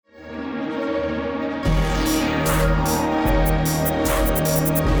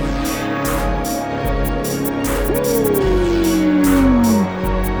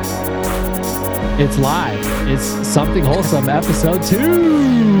It's live. It's Something Wholesome, episode 2.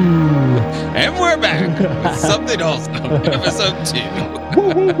 And we're back with Something Wholesome, episode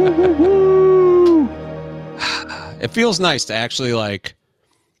 2. It feels nice to actually like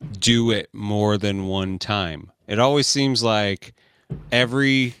do it more than one time. It always seems like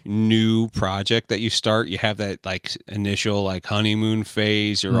every new project that you start, you have that like initial like honeymoon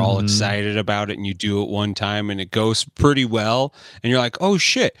phase. You're all excited about it and you do it one time and it goes pretty well. And you're like, oh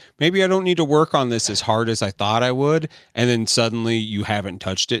shit, maybe I don't need to work on this as hard as I thought I would. And then suddenly you haven't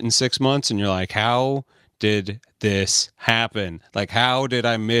touched it in 6 months and you're like, how did this happen? Like, how did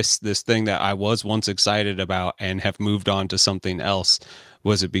I miss this thing that I was once excited about and have moved on to something else?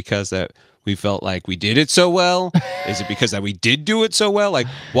 Was it because that we felt like we did it so well? Is it because that we did do it so well? Like,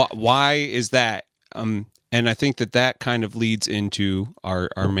 why is that? And I think that kind of leads into our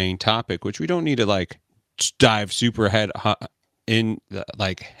main topic, which we don't need to like dive super head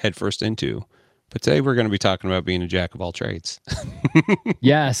first into. But today we're going to be talking about being a jack of all trades.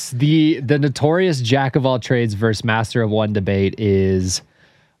 Yes, the notorious jack of all trades versus master of one debate is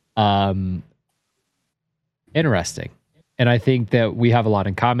interesting. And I think that we have a lot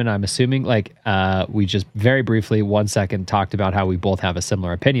in common. I'm assuming we just very briefly, 1 second, talked about how we both have a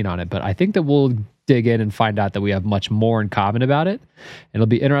similar opinion on it. But I think that we'll dig in and find out that we have much more in common about it. It'll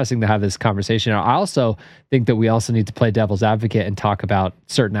be interesting to have this conversation. I also think that we also need to play devil's advocate and talk about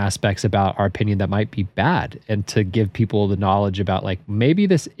certain aspects about our opinion that might be bad, and to give people the knowledge about like maybe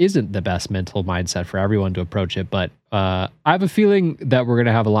this isn't the best mental mindset for everyone to approach it. But I have a feeling that we're going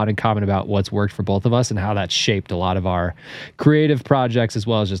to have a lot in common about what's worked for both of us and how that shaped a lot of our creative projects as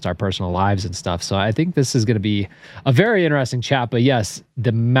well as just our personal lives and stuff. So I think this is going to be a very interesting chat. But yes,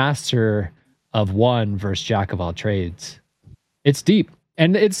 the master of one versus jack of all trades. It's deep.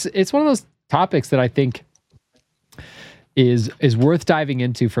 And it's one of those topics that I think is worth diving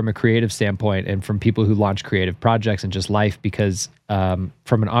into from a creative standpoint and from people who launch creative projects and just life, because from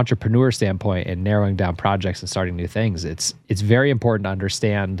an entrepreneur standpoint and narrowing down projects and starting new things, it's very important to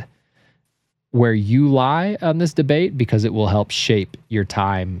understand where you lie on this debate, because it will help shape your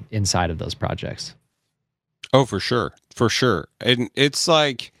time inside of those projects. Oh, for sure. For sure. And it's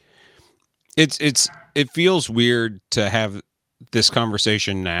like, it feels weird to have this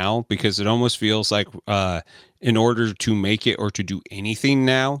conversation now, because it almost feels like in order to make it or to do anything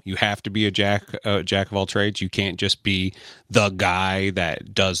now, you have to be a jack of all trades. You can't just be the guy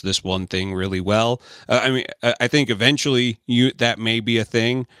that does this one thing really well. I think eventually that may be a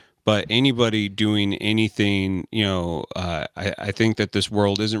thing, but anybody doing anything, I think that this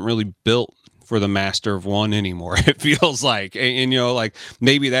world isn't really built for the master of one anymore. It feels like, and like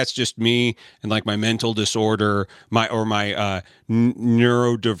maybe that's just me and like my mental disorder, my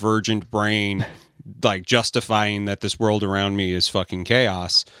neurodivergent brain, like justifying that this world around me is fucking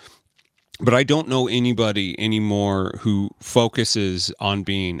chaos. But I don't know anybody anymore who focuses on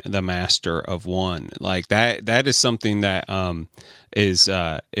being the master of one. Like that is something that is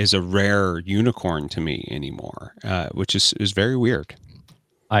a rare unicorn to me anymore, which is very weird.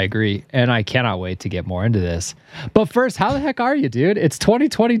 I agree. And I cannot wait to get more into this. But first, how the heck are you, dude? It's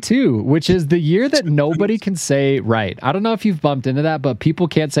 2022, which is the year that nobody can say right. I don't know if you've bumped into that, but people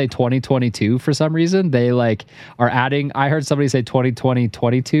can't say 2022 for some reason. They like are adding, I heard somebody say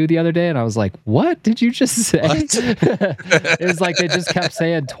 2022 the other day, and I was like, what did you just say? It was like they just kept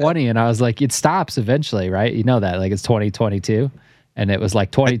saying 20, and I was like, it stops eventually, right? You know that, like it's 2022. And it was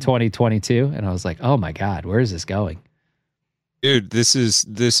like 2022, and I was like, oh my God, where is this going? Dude, this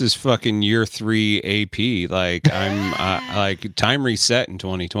is fucking year 3 AP. Like I'm like time reset in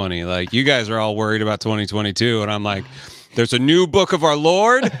 2020. Like you guys are all worried about 2022, and I'm like, there's a new book of our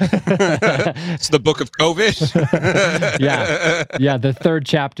Lord. It's the book of COVID. Yeah. The third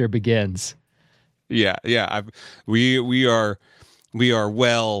chapter begins. Yeah. We are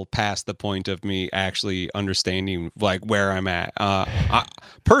well past the point of me actually understanding like where I'm at.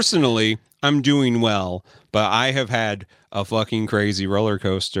 Personally, I'm doing well, but I have had a fucking crazy roller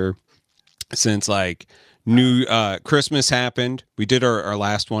coaster since like Christmas happened. We did our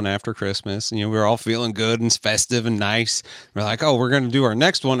last one after Christmas, and we were all feeling good and festive and nice. We're like, oh, we're going to do our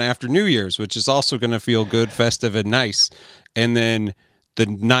next one after New Year's, which is also going to feel good, festive, and nice. And then the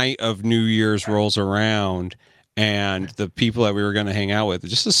night of New Year's rolls around, and the people that we were going to hang out with,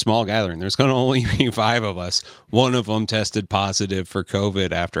 just a small gathering, there's going to only be 5 of us. One of them tested positive for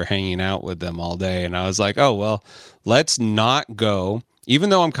COVID after hanging out with them all day. And I was like, oh, well, let's not go. Even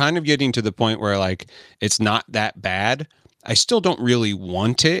though I'm kind of getting to the point where like, it's not that bad, I still don't really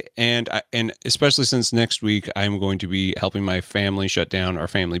want it. And especially since next week, I'm going to be helping my family shut down our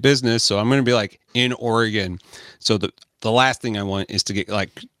family business. So I'm going to be like in Oregon. So the last thing I want is to get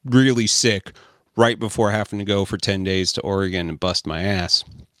like really sick right before having to go for 10 days to Oregon and bust my ass.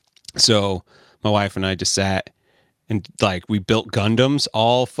 So my wife and I just sat and like we built Gundams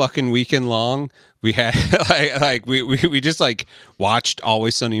all fucking weekend long. We had we just like watched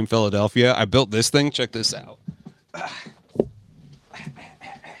Always Sunny in Philadelphia. I built this thing. Check this out.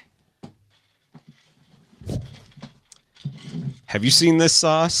 Have you seen this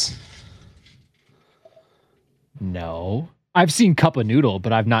sauce? No. I've seen Cup of Noodle,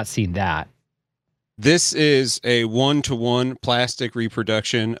 but I've not seen that. This is a 1-to-1 plastic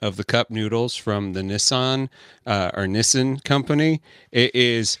reproduction of the cup noodles from the Nissan company. It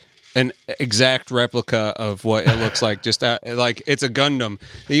is an exact replica of what it looks like. Just like it's a Gundam.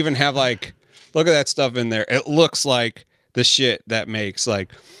 They even have like, look at that stuff in there. It looks like the shit that makes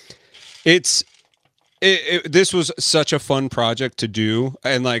like this was such a fun project to do.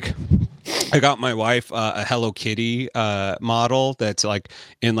 And like, I got my wife a Hello Kitty model that's like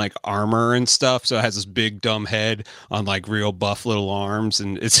in like armor and stuff. So it has this big dumb head on like real buff little arms.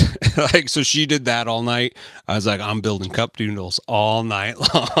 And it's like, so she did that all night. I was like, I'm building cup noodles all night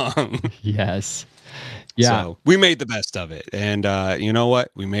long. Yes. Yeah. So we made the best of it. And you know what?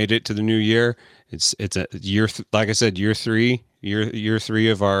 We made it to the new year. It's a year, like I said, year three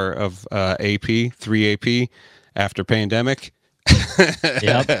of our AP, 3 AP after pandemic.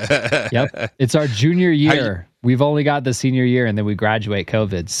 Yep. It's our junior year. We've only got the senior year and then we graduate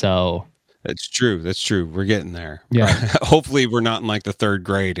COVID. So that's true. We're getting there. Yeah. Hopefully we're not in like the 3rd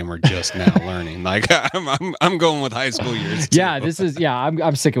grade and we're just now learning. Like I'm going with high school years too. Yeah,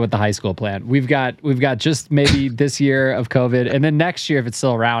 I'm sticking with the high school plan. We've got just maybe this year of COVID, and then next year if it's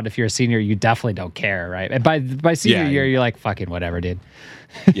still around, if you're a senior, you definitely don't care, right? And by senior year, you're like, fucking whatever, dude.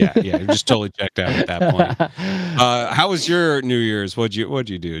 yeah, you're just totally checked out at that point. How was your New Year's? What'd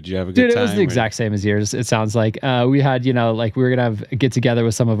you do? Did you have a good time? Dude, it was the exact same as yours. It sounds like we had, like we were gonna get together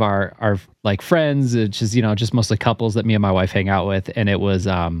with some of our like friends, which is just mostly couples that me and my wife hang out with, and it was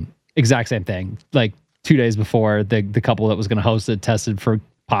exact same thing. Like 2 days before, the couple that was gonna host it tested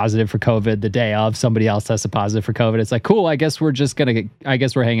positive for COVID. The day of, somebody else tested positive for COVID. It's like, cool. I guess we're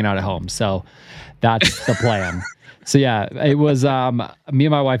hanging out at home. So that's the plan. So yeah, it was me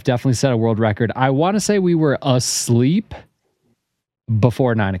and my wife definitely set a world record. I want to say we were asleep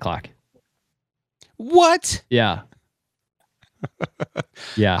before 9:00. What? Yeah.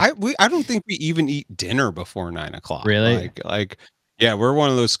 Yeah. I don't think we even eat dinner before 9:00. Really? Like yeah, we're one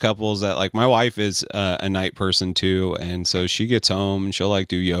of those couples that like my wife is a night person too, and so she gets home and she'll like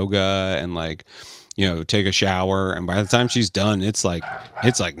do yoga and like take a shower, and by the time she's done, it's like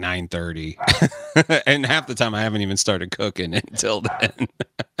 9:30, and half the time I haven't even started cooking until then.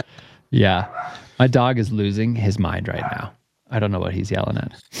 Yeah, my dog is losing his mind right now. I don't know what he's yelling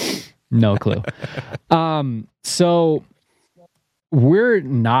at. No clue. So we're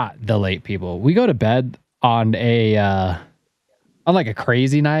not the late people. We go to bed on like a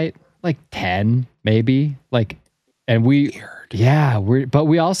crazy night, like 10 maybe, like, and but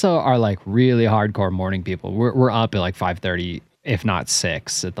we also are like really hardcore morning people. We're up at like 5:30, if not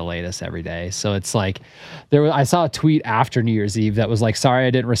 6 at the latest every day. So it's like I saw a tweet after New Year's Eve that was like, sorry,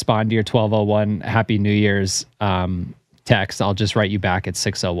 I didn't respond to your 12:01 Happy New Year's text. I'll just write you back at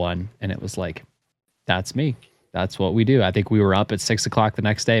 6:01. And it was like, that's me. That's what we do. I think we were up at 6:00 the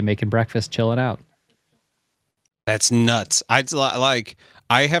next day making breakfast, chilling out. That's nuts.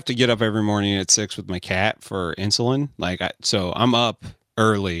 I have to get up every morning at 6 with my cat for insulin. So I'm up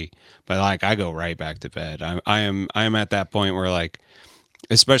early, but like I go right back to bed. I am at that point where like,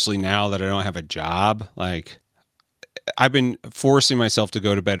 especially now that I don't have a job, like I've been forcing myself to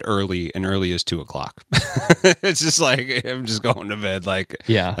go to bed early, and early is 2:00. It's just like I'm just going to bed. Like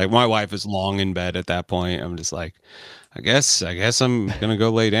my wife is long in bed at that point. I'm just like, I guess I'm gonna go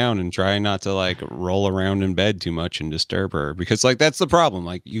lay down and try not to like roll around in bed too much and disturb her, because like that's the problem.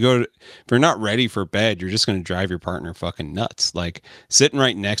 Like if you're not ready for bed, you're just gonna drive your partner fucking nuts. Like sitting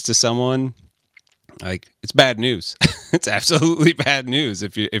right next to someone, like it's bad news. It's absolutely bad news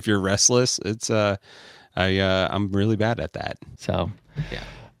if you're restless. It's I'm really bad at that. So yeah.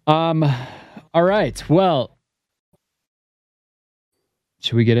 All right. Well,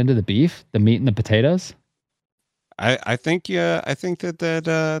 should we get into the beef, the meat and the potatoes? I think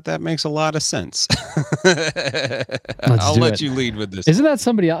that makes a lot of sense. I'll let you lead with this. Isn't that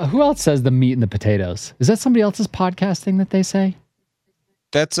somebody else? Who else says the meat and the potatoes? Is that somebody else's podcast thing that they say?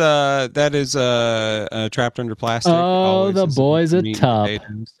 That is Trapped Under Plastic. Oh, the boys at Tub.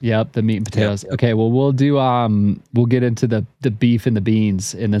 Yep, the meat and potatoes. Yep. Okay, well we'll do we'll get into the beef and the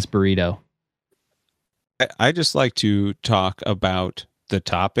beans in this burrito. I just like to talk about the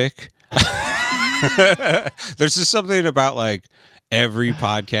topic. There's just something about like every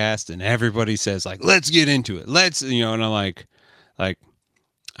podcast, and everybody says like, let's get into it. Let's, and I'm like,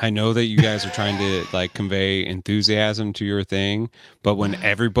 I know that you guys are trying to like convey enthusiasm to your thing, but when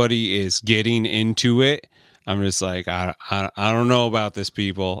everybody is getting into it, I'm just like, I don't know about this,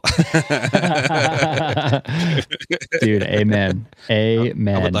 people. Dude, amen.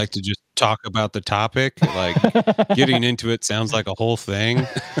 Amen. I would like to just talk about the topic. Like, getting into it sounds like a whole thing.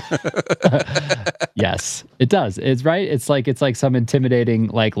 Yes, it does. It's right. It's like some intimidating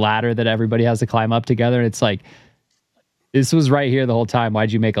like ladder that everybody has to climb up together. And it's like, this was right here the whole time.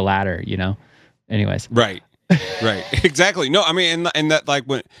 Why'd you make a ladder? Anyways. Right. Exactly. No, I mean, and that like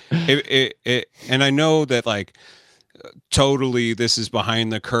when it and I know that like totally this is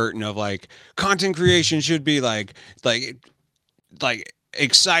behind the curtain of like content creation should be like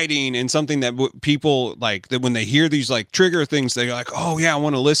exciting and something that people like that when they hear these like trigger things, they're like, oh yeah, I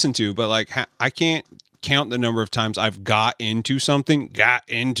want to listen to, but like I can't count the number of times I've got into something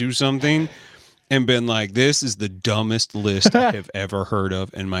and been like, this is the dumbest list I have ever heard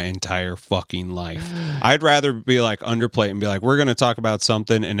of in my entire fucking life. I'd rather be like underplay and be like, we're going to talk about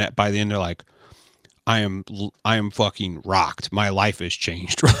something. And by the end, they're like, I am fucking rocked. My life has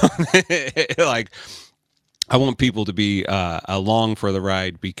changed. Like, I want people to be along for the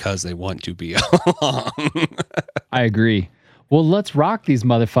ride because they want to be along. I agree. Well, let's rock these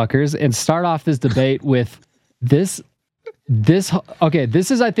motherfuckers and start off this debate with this. This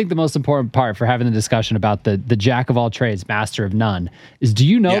is, I think, the most important part for having the discussion about the jack of all trades, master of none. Is, do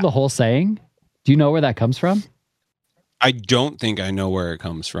you know the whole saying? Do you know where that comes from? I don't think I know where it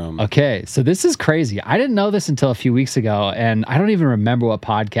comes from. Okay, so this is crazy. I didn't know this until a few weeks ago, and I don't even remember what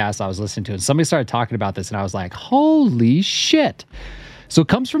podcast I was listening to. And somebody started talking about this, and I was like, holy shit. So it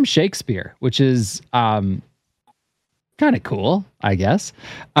comes from Shakespeare, which is kind of cool, I guess.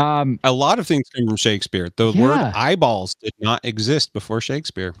 A lot of things come from Shakespeare. The word eyeballs did not exist before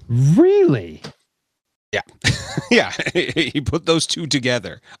Shakespeare. Really? Yeah. Yeah. He put those two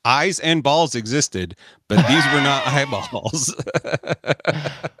together. Eyes and balls existed, but these were not eyeballs.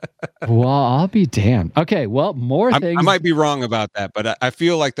 Well, I'll be damned. Okay, well, more things. I might be wrong about that, but I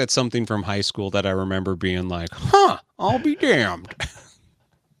feel like that's something from high school that I remember being like, I'll be damned.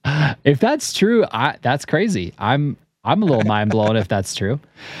 If that's true, that's crazy. I'm a little mind blown if that's true.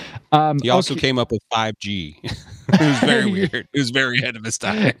 He also came up with 5G. It was very weird. It was very ahead of his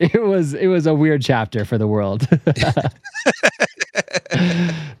time. It was a weird chapter for the world.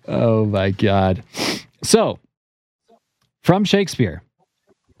 Oh my God. So, from Shakespeare,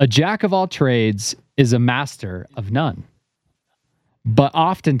 a jack of all trades is a master of none, but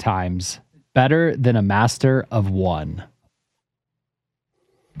oftentimes better than a master of one.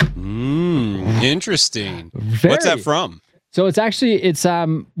 Interesting. What's that from? So it's actually it's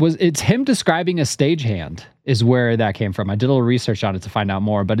him describing a stagehand is where that came from. I did a little research on it to find out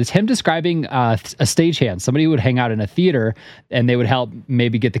more, but it's him describing a stagehand, somebody who would hang out in a theater and they would help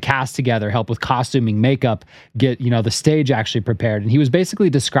maybe get the cast together, help with costuming, makeup, get the stage actually prepared. And he was basically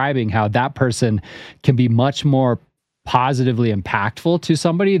describing how that person can be much more positively impactful to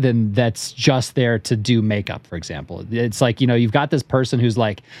somebody than that's just there to do makeup, for example. It's like, you've got this person who's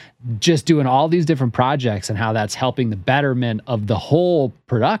like just doing all these different projects and how that's helping the betterment of the whole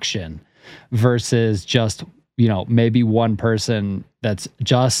production versus just, maybe one person that's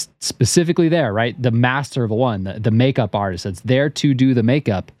just specifically there, right? The master of one, the makeup artist that's there to do the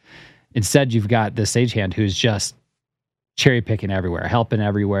makeup. Instead, you've got the stagehand who's just cherry picking everywhere, helping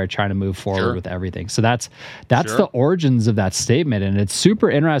everywhere, trying to move forward with everything. So that's the origins of that statement. And it's super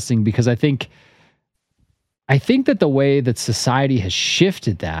interesting because I think that the way that society has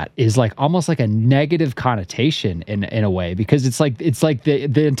shifted that is like almost like a negative connotation in a way, because it's like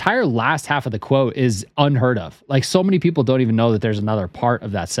the entire last half of the quote is unheard of. Like so many people don't even know that there's another part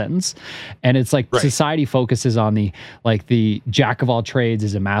of that sentence. And it's like society focuses on the jack of all trades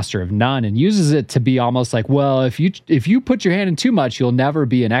is a master of none and uses it to be almost like, well, if you put your hand in too much, you'll never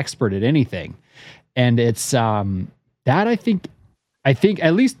be an expert at anything. And it's that I think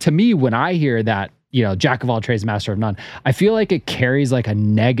at least to me, when I hear that, jack of all trades, master of none, I feel like it carries like a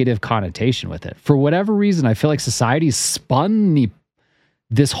negative connotation with it. For whatever reason, I feel like society's spun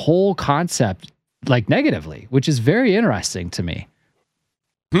this whole concept like negatively, which is very interesting to me.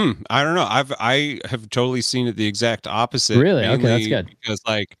 I don't know. I have totally seen it the exact opposite. Really? Okay, that's good. Because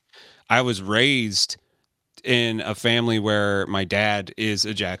like I was raised in a family where my dad is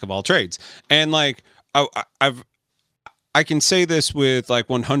a jack of all trades. And like I can say this with like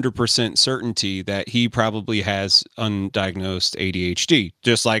 100% certainty that he probably has undiagnosed ADHD,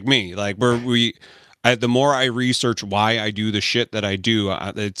 just like me. Like the more I research why I do the shit that I do,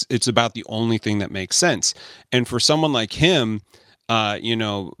 it's about the only thing that makes sense. And for someone like him, you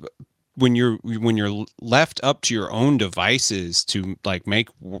know, when you're left up to your own devices to like make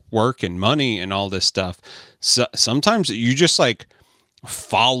work and money and all this stuff, so sometimes you just like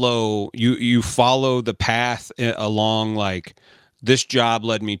you follow the path along, like this job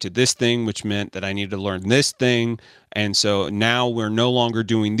led me to this thing, which meant that I needed to learn this thing. And so now we're no longer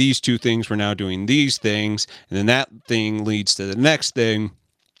doing these two things, we're now doing these things, and then that thing leads to the next thing.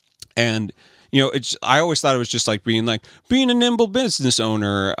 And it's, I always thought it was just like being a nimble business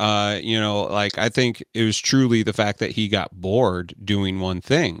owner. Like I think it was truly the fact that he got bored doing one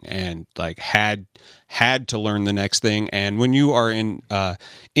thing and like had to learn the next thing. And when you are in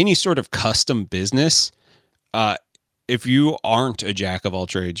any sort of custom business, if you aren't a jack of all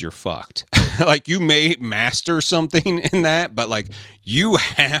trades, you're fucked. Like you may master something in that, but like you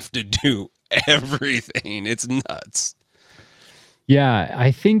have to do everything. It's nuts. Yeah,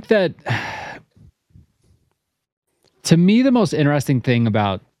 I think that to me, the most interesting thing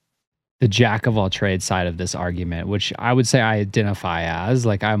about the jack of all trades side of this argument, which I would say I identify as,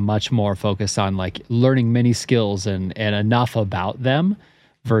 like I'm much more focused on like learning many skills and enough about them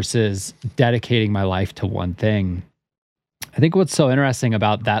versus dedicating my life to one thing. I think what's so interesting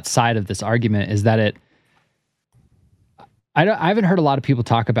about that side of this argument is that I haven't heard a lot of people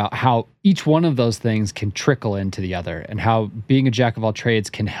talk about how each one of those things can trickle into the other and how being a jack of all trades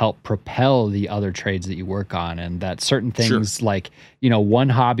can help propel the other trades that you work on, and that certain things Sure. like, one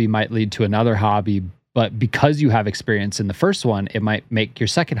hobby might lead to another hobby, but because you have experience in the first one, it might make your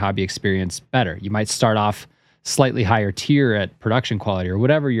second hobby experience better. You might start off slightly higher tier at production quality or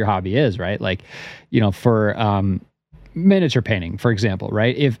whatever your hobby is, right? Like, for miniature painting, for example,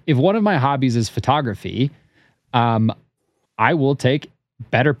 right? If one of my hobbies is photography, I will take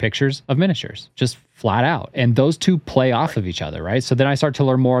better pictures of miniatures, just flat out. And those two play off of each other, right? So then I start to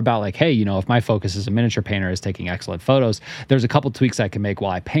learn more about like, hey, if my focus as a miniature painter is taking excellent photos, there's a couple tweaks I can make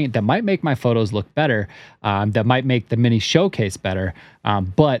while I paint that might make my photos look better, that might make the mini showcase better.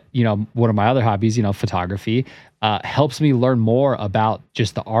 But, one of my other hobbies, photography, helps me learn more about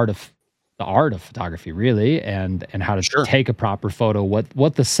just the art of photography really, and how to Sure. take a proper photo,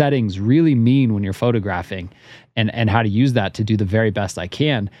 what the settings really mean when you're photographing, and how to use that to do the very best I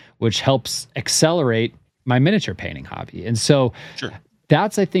can, which helps accelerate my miniature painting hobby. And so Sure.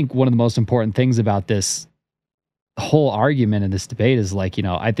 that's, I think, one of the most important things about this whole argument in this debate is like,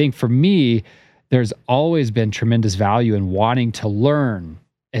 I think for me, there's always been tremendous value in wanting to learn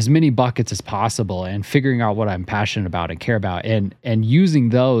as many buckets as possible and figuring out what I'm passionate about and care about, and using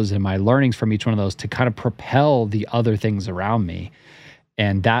those and my learnings from each one of those to kind of propel the other things around me.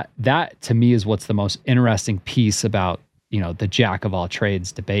 And that to me is what's the most interesting piece about, the jack of all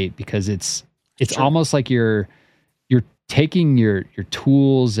trades debate, because it's Sure. almost like you're taking your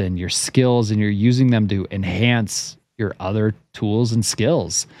tools and your skills and you're using them to enhance your other tools and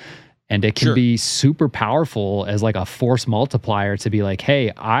skills. And it can Sure. be super powerful as like a force multiplier to be like,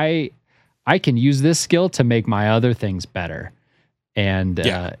 hey, I can use this skill to make my other things better. And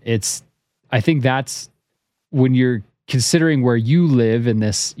Yeah. I think that's when you're considering where you live in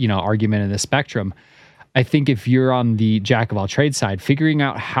this, argument in this spectrum. I think if you're on the jack of all trades side, figuring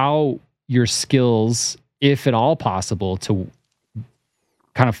out how your skills, if at all possible, to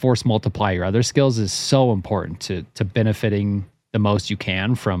kind of force multiply your other skills is so important to benefiting the most you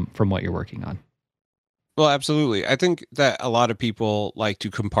can from what you're working on. Well, absolutely. I think that a lot of people like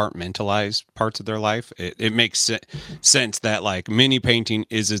to compartmentalize parts of their life. It makes sense that like mini painting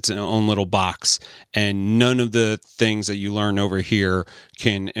is its own little box, and none of the things that you learn over here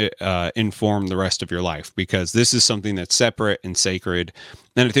can inform the rest of your life, because this is something that's separate and sacred.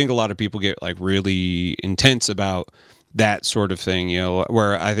 And I think a lot of people get like really intense about that sort of thing,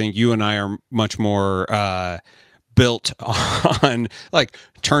 where I think you and I are much more built on like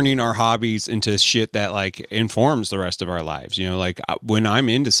turning our hobbies into shit that like informs the rest of our lives. Like when I'm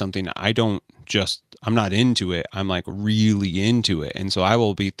into something, I'm not into it, I'm like really into it, and so I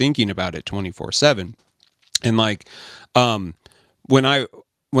will be thinking about it 24/7. And like when I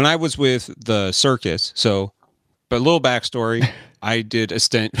was with the circus, so, but a little backstory, I did a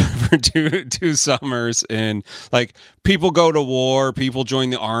stint for two summers, and like people go to war, people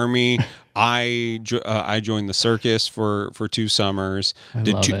join the army. I joined the circus for 2 summers, I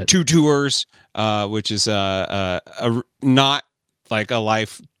did love it. two tours, which is not like a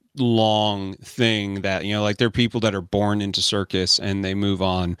lifelong thing that, like there are people that are born into circus and they move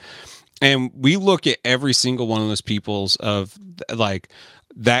on. And we look at every single one of those people's of like,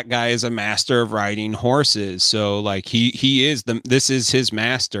 that guy is a master of riding horses, so like he is this is his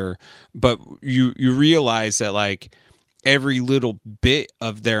master. But you realize that like every little bit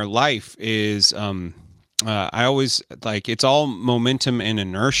of their life is I always like it's all momentum and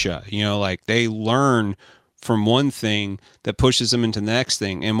inertia, like they learn from one thing that pushes them into the next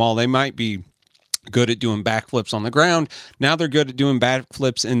thing. And while they might be good at doing backflips on the ground, now they're good at doing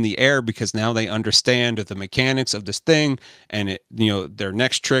backflips in the air because now they understand the mechanics of this thing, and their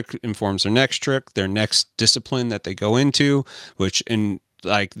next trick informs their next trick, their next discipline that they go into, which then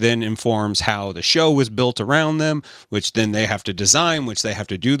informs how the show was built around them, which then they have to design, which they have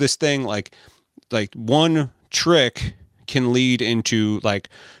to do this thing like one trick can lead into like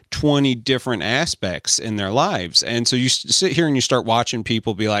 20 different aspects in their lives. And so you sit here and you start watching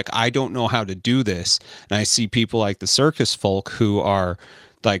people be like, I don't know how to do this. And I see people like the circus folk who are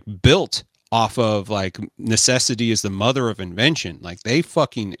like built off of like necessity is the mother of invention. Like they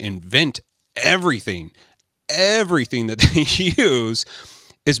fucking invent everything that they use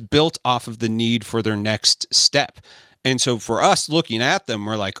is built off of the need for their next step. And so for us looking at them,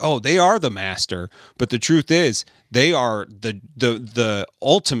 we're like, oh, they are the master. But the truth is they are the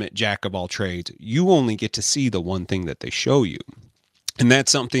ultimate jack of all trades. You only get to see the one thing that they show you. And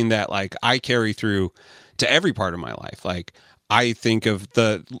that's something that like I carry through to every part of my life. Like I think of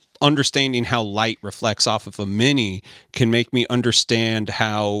the understanding how light reflects off of a mini can make me understand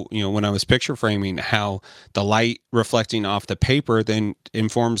how, when I was picture framing, how the light reflecting off the paper then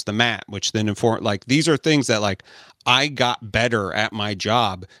informs the mat, which then like these are things that like I got better at my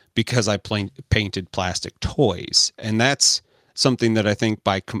job because I painted plastic toys. And that's something that I think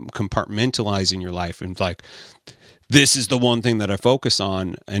by compartmentalizing your life and like, this is the one thing that I focus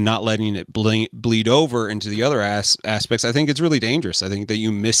on and not letting it bleed over into the other aspects. I think it's really dangerous. I think that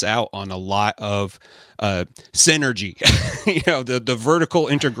you miss out on a lot of synergy, the vertical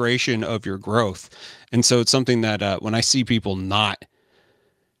integration of your growth. And so it's something that when I see people not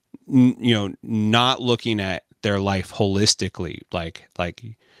looking at their life holistically, like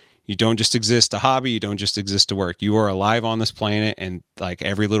you don't just exist to hobby. You don't just exist to work. You are alive on this planet, and like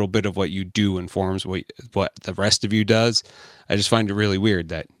every little bit of what you do informs what the rest of you does. I just find it really weird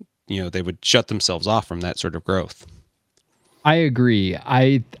that they would shut themselves off from that sort of growth. I agree.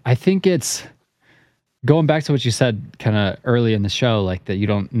 I think it's going back to what you said kind of early in the show, like that you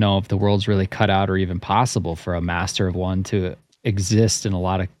don't know if the world's really cut out or even possible for a master of one to exist in a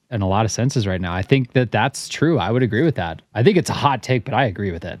lot of senses right now. I think that that's true. I would agree with that. I think it's a hot take, but I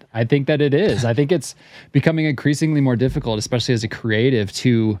agree with it. I think that it is. I think it's becoming increasingly more difficult, especially as a creative,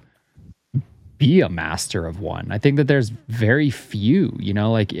 to be a master of one. I think that there's very few,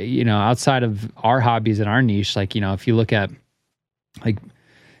 outside of our hobbies and our niche, like, if you look at like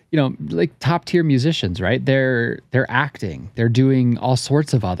top tier musicians, right? They're acting, they're doing all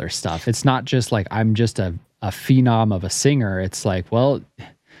sorts of other stuff. It's not just like, I'm just a phenom of a singer. It's like, well,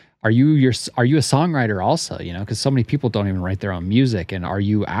 are you a songwriter also, because so many people don't even write their own music. And are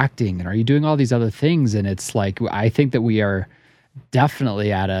you acting, and are you doing all these other things? And it's like, I think that we are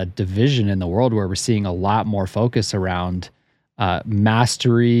definitely at a division in the world where we're seeing a lot more focus around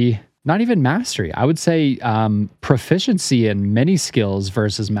mastery, not even mastery. I would say proficiency in many skills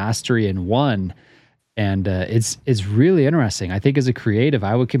versus mastery in one. And it's really interesting. I think as a creative,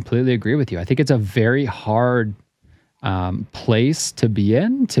 I would completely agree with you. I think it's a very hard place to be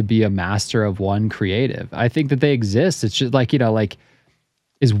in, to be a master of one creative. I think that they exist. It's just like,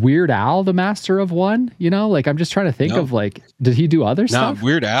 is Weird Al the master of one? Like I'm just trying to think of like, did he do other stuff? No,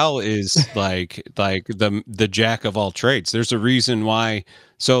 Weird Al is like the jack of all trades. There's a reason why.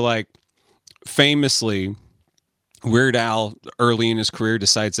 So like famously, Weird Al early in his career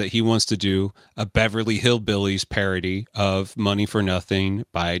decides that he wants to do a Beverly Hillbillies parody of Money for Nothing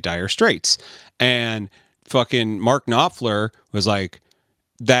by Dire Straits. And fucking Mark Knopfler was like,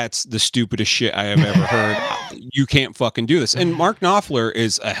 that's the stupidest shit I have ever heard. You can't fucking do this. And Mark Knopfler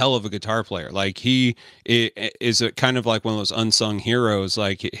is a hell of a guitar player. Like he is a kind of like one of those unsung heroes.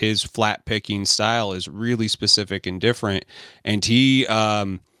 Like his flat picking style is really specific and different. And he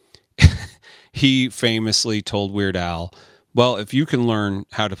famously told Weird Al, well, if you can learn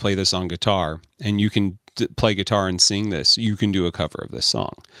how to play this on guitar and you can play guitar and sing this, you can do a cover of this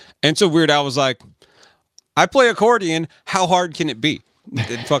song. And so Weird Al was like, I play accordion. How hard can it be?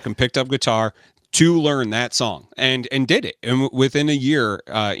 Then fucking picked up guitar to learn that song and did it. And within a year,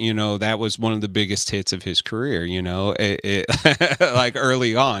 that was one of the biggest hits of his career, like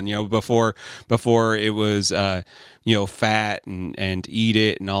early on, before it was, Fat and Eat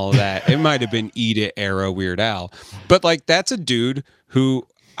It and all of that. It might've been Eat It era Weird Al, but like, that's a dude who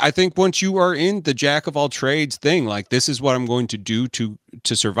I think once you are in the jack of all trades thing, like this is what I'm going to do to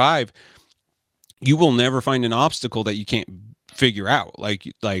survive. You will never find an obstacle that you can't figure out.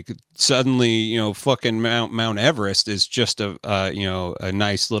 Like suddenly, you know, fucking Mount Everest is just a you know, a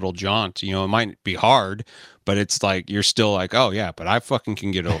nice little jaunt. You know, it might be hard, but it's like you're still like, oh yeah, but I fucking can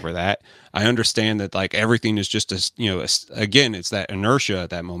get over that. I understand that like everything is just a, you know, again, it's that inertia,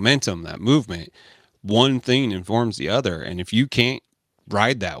 that momentum, that movement. One thing informs the other, and if you can't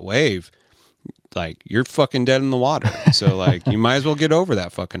ride that wave, like you're fucking dead in the water. So like you might as well get over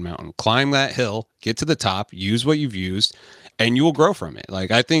that fucking mountain, climb that hill, get to the top, use what you've used, and you will grow from it.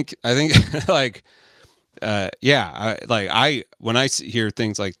 Like I think like yeah, when I hear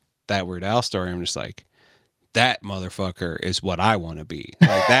things like that Weird Al story, I'm just like, that motherfucker is what I want to be.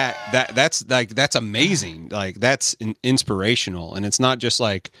 Like that's amazing. Like that's inspirational, and it's not just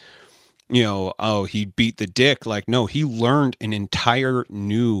like, you know, oh, he beat the dick. Like, no, he learned an entire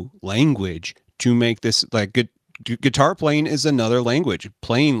new language to make this. Like, guitar playing is another language.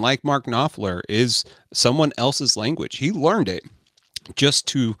 Playing like Mark Knopfler is someone else's language. He learned it just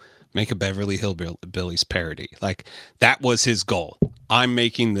to make a Beverly Hillbillies parody. Like, that was his goal. I'm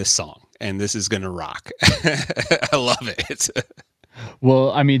making this song, and this is gonna rock. I love it.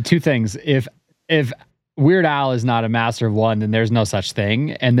 Well, I mean, two things. If Weird Al is not a master of one, then there's no such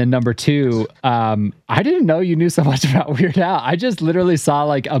thing. And then number two, I didn't know you knew so much about Weird Al. I just literally saw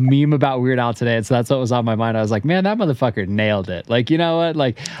like a meme about Weird Al today, and so that's what was on my mind. I was like, man, that motherfucker nailed it. Like, you know what?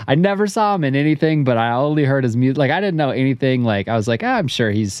 Like, I never saw him in anything, but I only heard his music. Like, I didn't know anything. Like, I was like, I'm sure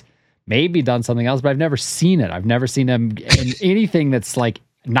he's maybe done something else, but I've never seen it. I've never seen him in anything that's like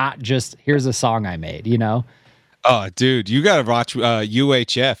not just here's a song I made, you know? Oh, dude, you got to watch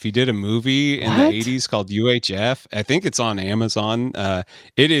UHF. He did a movie in the What? 80s called UHF. I think it's on Amazon.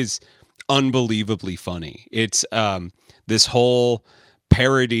 It is unbelievably funny. It's this whole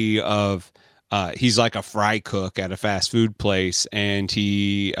parody of he's like a fry cook at a fast food place, and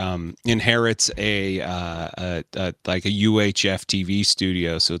he inherits a like a UHF TV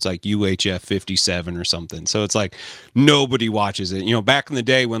studio. So it's like UHF 57 or something. So it's like nobody watches it. You know, back in the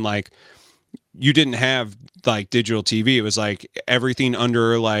day when like you didn't have like digital TV, it was like everything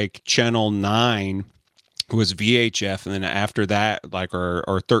under like channel 9 was VHF, and then after that, like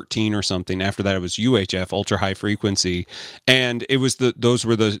or 13 or something, after that it was UHF, ultra high frequency, and it was those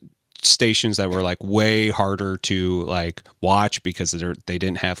were the stations that were like way harder to like watch because they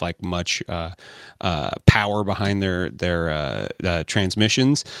didn't have like much power behind their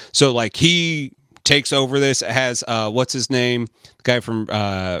transmissions. So like he takes over this. It has what's his name, the guy from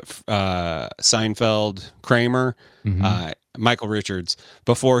Seinfeld, Kramer, Michael Richards,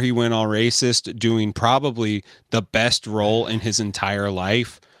 before he went all racist, doing probably the best role in his entire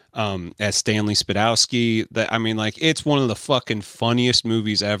life as Stanley Spadowski. That, I mean, like, it's one of the fucking funniest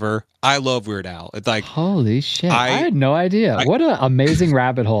movies ever. I love Weird Al. It's like, holy shit, I had no idea. What an amazing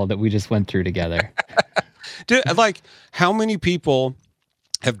rabbit hole that we just went through together. Dude, like, how many people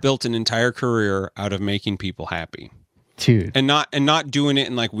have built an entire career out of making people happy, dude, and not doing it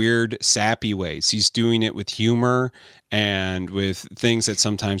in like weird sappy ways. He's doing it with humor and with things that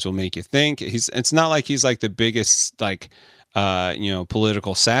sometimes will make you think. It's not like he's like the biggest like you know,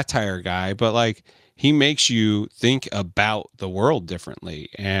 political satire guy, but like he makes you think about the world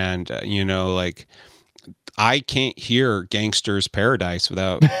differently. And you know, like, I can't hear Gangster's Paradise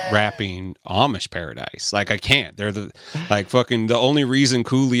without rapping Amish Paradise. Like, I can't. They're the like fucking the only reason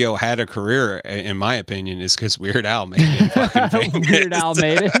Coolio had a career, in my opinion, is because Weird Al made him fucking famous. Weird Al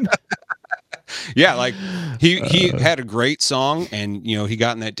made him. Yeah, like he had a great song, and you know, he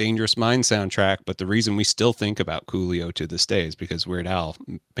got in that Dangerous Mind soundtrack. But the reason we still think about Coolio to this day is because Weird Al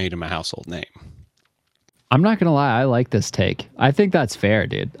made him a household name. I'm not gonna lie, I like this take. I think that's fair,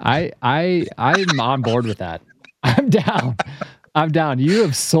 dude. I'm on board with that. I'm down. I'm down. You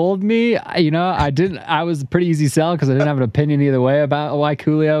have sold me. You know, I was a pretty easy sell because I didn't have an opinion either way about why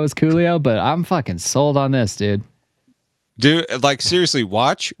Coolio was Coolio, but I'm fucking sold on this, dude. Dude, like, seriously,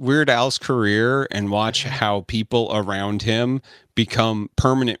 watch Weird Al's career and watch how people around him become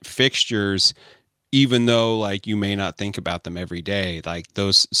permanent fixtures, even though like you may not think about them every day. Like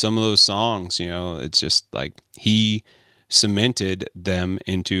some of those songs, you know, it's just like he cemented them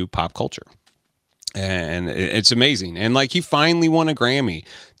into pop culture, and it's amazing. And like, he finally won a Grammy.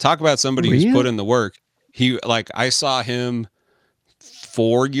 Talk about somebody who's put in the work. He, like, I saw him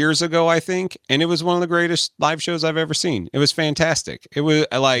 4 years ago, I think, and it was one of the greatest live shows I've ever seen. It was fantastic. It was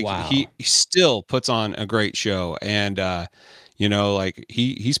like, wow. He still puts on a great show, and you know, like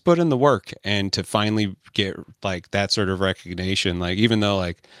he's put in the work, and to finally get like that sort of recognition, like, even though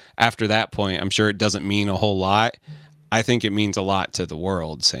like after that point, I'm sure it doesn't mean a whole lot, I think it means a lot to the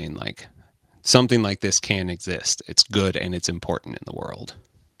world, saying like something like this can exist. It's good and it's important in the world.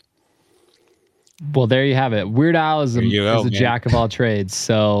 Well, there you have it. Weird Al is There you go, is a man. jack of all trades.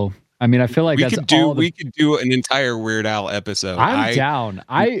 So, I mean, I feel like We that's could do all. we could do an entire Weird Al episode. I'm down.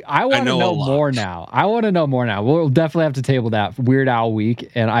 I want to know a know lot. more now. I want to know more now. We'll definitely have to table that Weird Al week,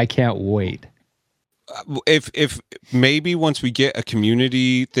 and I can't wait. If maybe once we get a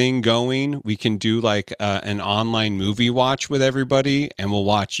community thing going, we can do like an online movie watch with everybody, and we'll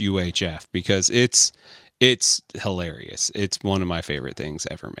watch UHF because it's hilarious. It's one of my favorite things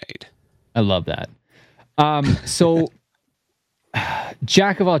ever made. I love that. So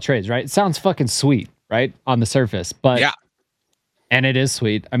jack of all trades, right? It sounds fucking sweet, right? On the surface, but Yeah. And it is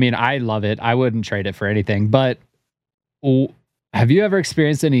sweet. I mean, I love it. I wouldn't trade it for anything, but have you ever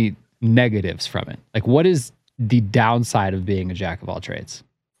experienced any negatives from it? Like, what is the downside of being a jack of all trades?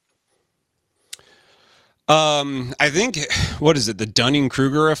 I think, what is it? The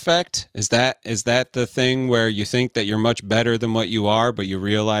Dunning-Kruger effect? Is that the thing where you think that you're much better than what you are, but you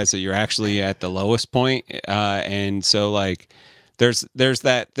realize that you're actually at the lowest point? And so like, there's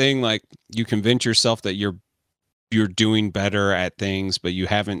that thing, like you convince yourself that you're doing better at things, but you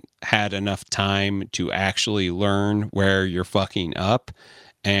haven't had enough time to actually learn where you're fucking up.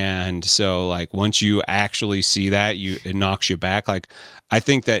 And so like once you actually see that, it knocks you back. Like I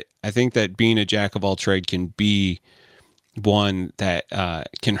think that being a jack of all trade can be one that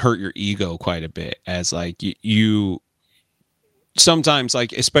can hurt your ego quite a bit, as like you sometimes,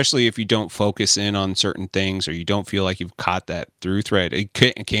 like especially if you don't focus in on certain things or you don't feel like you've caught that through thread, it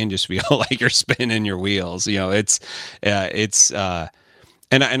can just feel like you're spinning your wheels. You know, and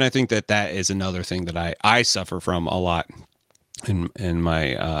I think that is another thing that I suffer from a lot in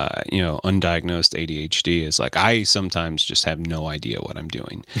my undiagnosed ADHD, is like I sometimes just have no idea what I'm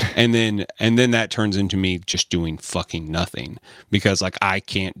doing. and then that turns into me just doing fucking nothing because like I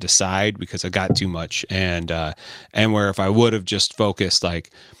can't decide because I got too much. And where if I would have just focused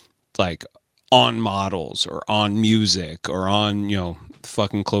like on models or on music or on,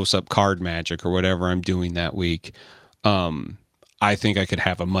 fucking close up card magic or whatever I'm doing that week, I think I could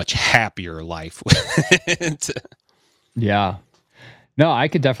have a much happier life with it. Yeah. No, I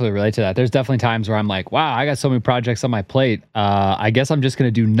could definitely relate to that. There's definitely times where I'm like, wow, I got so many projects on my plate. I guess I'm just going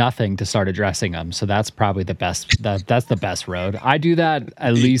to do nothing to start addressing them. So that's probably the best. That's the best road. I do that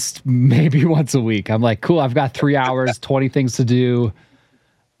at least maybe once a week. I'm like, cool, I've got 3 hours, 20 things to do.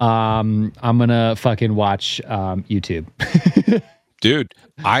 I'm going to fucking watch YouTube. Dude,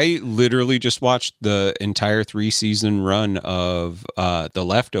 I literally just watched the entire 3-season run of The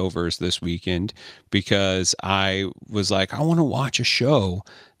Leftovers this weekend because I was like, I want to watch a show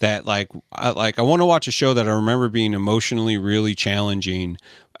that I want to watch a show that I remember being emotionally really challenging,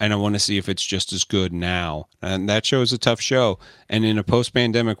 and I want to see if it's just as good now. And that show is a tough show, and in a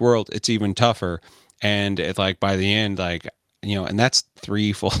post-pandemic world, it's even tougher. And it's like by the end, like, and that's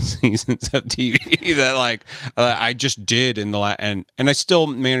 3 full seasons of TV that I just did in the and I still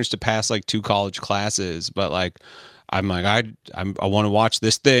managed to pass like 2 college classes, but like I'm like I want to watch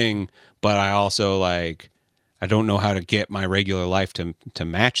this thing, but I also like I don't know how to get my regular life to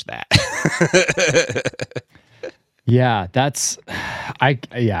match that. Yeah,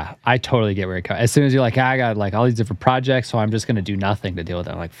 I totally get where it comes. As soon as you're like, I got like all these different projects, so I'm just gonna do nothing to deal with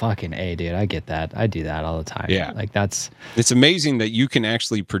it. I'm like, fucking A, dude, I get that. I do that all the time. Yeah. Like it's amazing that you can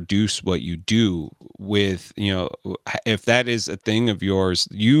actually produce what you do with, if that is a thing of yours,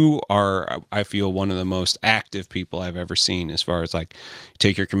 you are, I feel, one of the most active people I've ever seen as far as like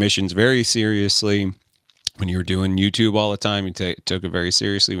take your commissions very seriously. When you're doing YouTube all the time, you took it very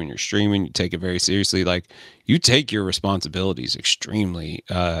seriously. When you're streaming, you take it very seriously. Like you take your responsibilities extremely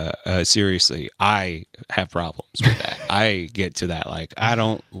seriously. I have problems with that. I get to that. Like I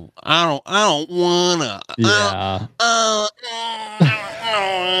don't wanna. Yeah.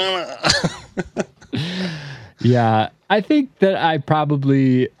 Yeah. I think that I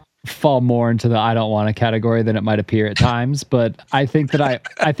probably fall more into the I don't want to category than it might appear at times, but I think that I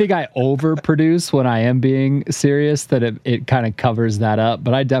overproduce when I am being serious, that it kind of covers that up.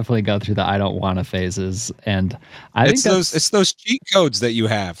 But I definitely go through the I don't want to phases, and it's those cheat codes that you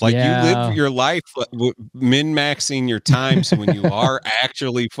have. Like you live your life min-maxing your time, so when you are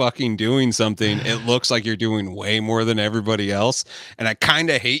actually fucking doing something, it looks like you're doing way more than everybody else. And I kind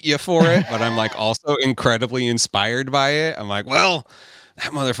of hate you for it, but I'm like also incredibly inspired by it. I'm like, well,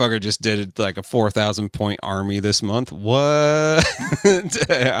 that motherfucker just did like a 4,000 point army this month. What?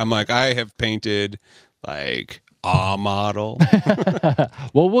 I'm like, I have painted like a model.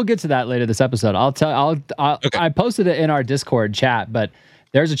 Well, we'll get to that later this episode. Okay. I posted it in our Discord chat, but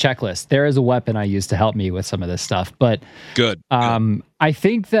there's a checklist. There is a weapon I use to help me with some of this stuff. But good. I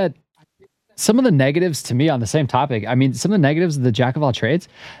think that some of the negatives to me on the same topic, I mean, some of the negatives of the jack of all trades,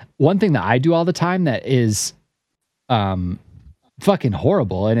 one thing that I do all the time that is fucking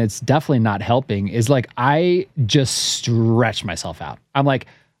horrible, and it's definitely not helping, is like I just stretch myself out. I'm like,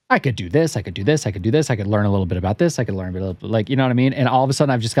 I could do this, I could do this, I could do this, I could learn a little bit about this, I could learn a little bit, like, you know what I mean? And all of a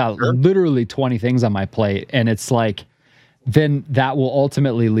sudden I've just got literally 20 things on my plate, and it's like, then that will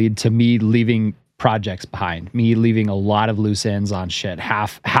ultimately lead to me leaving projects behind, me leaving a lot of loose ends on shit,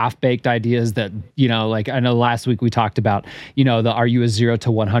 half-baked ideas that, you know, like I know last week we talked about, you know, the are you a 0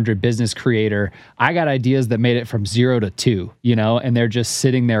 to 100 business creator? I got ideas that made it from 0 to 2, you know, and they're just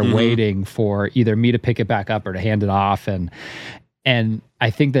sitting there waiting for either me to pick it back up or to hand it off. And I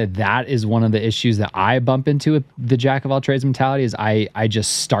think that is one of the issues that I bump into with the jack of all trades mentality is I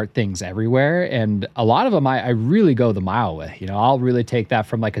just start things everywhere. And a lot of them I really go the mile with. You know, I'll really take that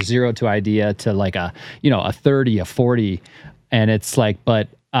from like a 0 to idea to like a, you know, a 30, a 40. And it's like, but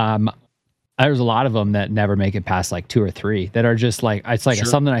there's a lot of them that never make it past like 2 or 3 that are just like, it's like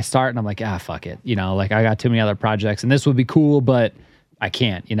something I start and I'm like, fuck it. You know, like I got too many other projects and this would be cool, but I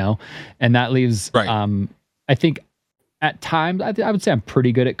can't, you know? And that leaves, I think, at times, I would say I'm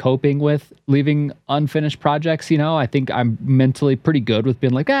pretty good at coping with leaving unfinished projects. You know, I think I'm mentally pretty good with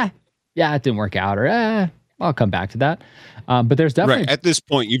being like, yeah, it didn't work out, or I'll come back to that. But there's definitely at this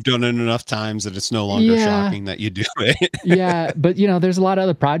point, you've done it enough times that it's no longer shocking that you do it. But you know, there's a lot of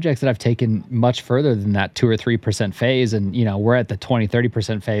other projects that I've taken much further than that 2 or 3% phase, and you know, we're at the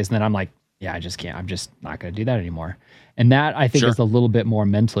 20-30% phase, and then I'm like, I just can't. I'm just not going to do that anymore. And that I think is a little bit more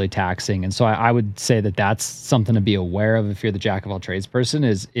mentally taxing. And so I would say that that's something to be aware of if you're the jack of all trades person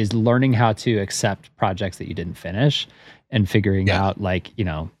is learning how to accept projects that you didn't finish and figuring out like, you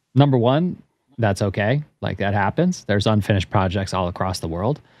know, number one, that's okay. Like that happens. There's unfinished projects all across the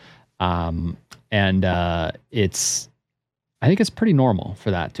world. I think it's pretty normal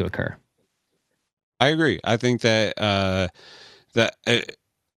for that to occur. I agree. I think that,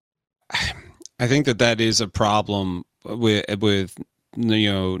 I think that is a problem with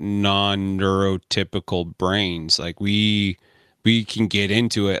you know, non-neurotypical brains. Like we can get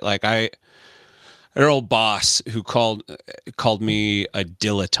into it. Like an old boss who called me a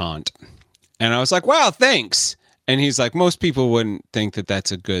dilettante, and I was like, wow, thanks. And he's like, most people wouldn't think that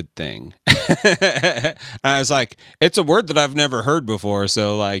that's a good thing. And I was like, it's a word that I've never heard before.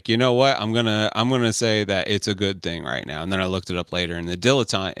 So like, you know what? I'm going to say that it's a good thing right now. And then I looked it up later, and the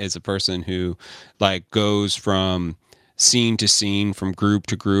dilettante is a person who like goes from scene to scene, from group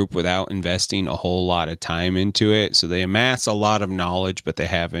to group without investing a whole lot of time into it. So they amass a lot of knowledge, but they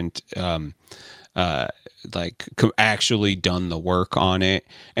haven't, actually done the work on it.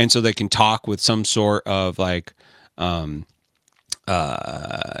 And so they can talk with some sort of like, you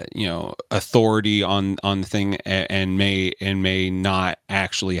know, authority on the thing, and may not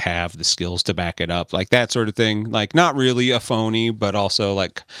actually have the skills to back it up, like that sort of thing. Like not really a phony, but also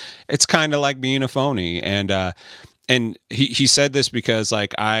like it's kind of like being a phony. And he said this because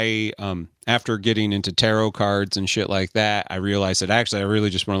like I after getting into tarot cards and shit like that, I realized that actually I really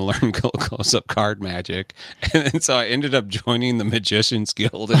just want to learn close-up card magic. And so I ended up joining the Magicians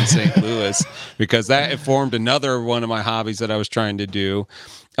Guild in St. Louis because that informed another one of my hobbies that I was trying to do,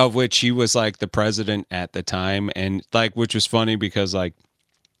 of which he was like the president at the time. And like, which was funny because like,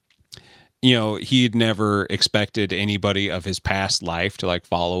 you know, he'd never expected anybody of his past life to like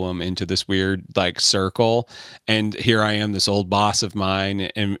follow him into this weird like circle. And here I am, this old boss of mine,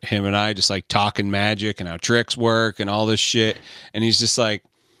 and him and I just like talking magic and how tricks work and all this shit. And he's like,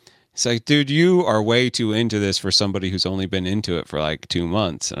 dude, you are way too into this for somebody who's only been into it for like 2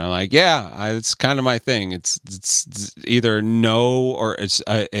 months. And I'm like, it's kind of my thing. It's either no, or it's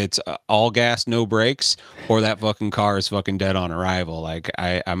all gas, no brakes, or that fucking car is fucking dead on arrival. Like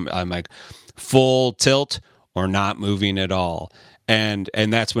I'm like full tilt or not moving at all. And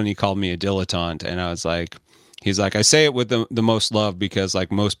that's when he called me a dilettante. And I was like, he's like, I say it with the most love because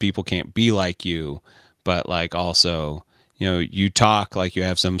like most people can't be like you, but like also, you know, you talk like you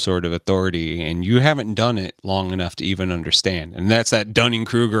have some sort of authority and you haven't done it long enough to even understand. And that's that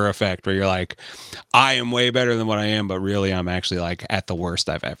Dunning-Kruger effect where you're like, I am way better than what I am, but really I'm actually like at the worst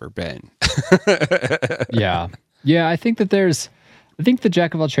I've ever been. Yeah. I think the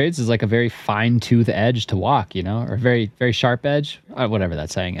jack of all trades is like a very fine-tooth edge to walk, you know, or very, very sharp edge, whatever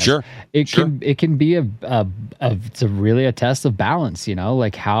that saying is. Sure. It can be it's really a test of balance, you know,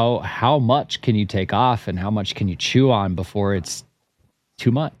 like how much can you take off and how much can you chew on before it's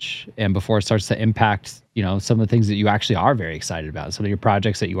too much and before it starts to impact, you know, some of the things that you actually are very excited about, some of your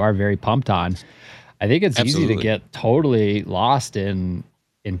projects that you are very pumped on. I think it's easy to get totally lost in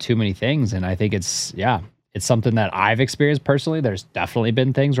too many things. And I think it's, It's something that I've experienced personally. There's definitely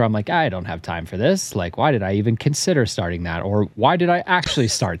been things where I'm like, I don't have time for this. Like, why did I even consider starting that? Or why did I actually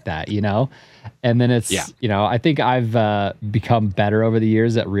start that? You know? And then it's, you know, I think I've become better over the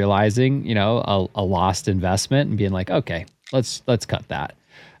years at realizing, you know, a lost investment and being like, okay, let's cut that.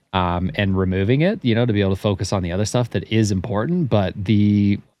 And removing it, you know, to be able to focus on the other stuff that is important. But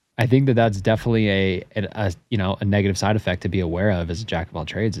I think that that's definitely a you know, a negative side effect to be aware of as a jack of all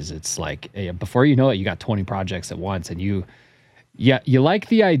trades. Is it's like before you know it, you got 20 projects at once, and you like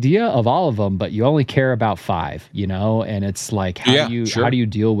the idea of all of them, but you only care about 5, you know. And it's like, how do you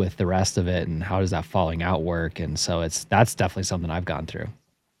deal with the rest of it, and how does that falling out work? And so that's definitely something I've gone through.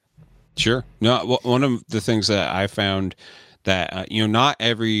 Sure. No, one of the things that I found that you know, not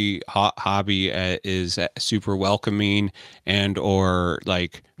every hobby is super welcoming and or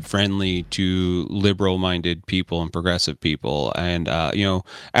like friendly to liberal minded people and progressive people. And you know,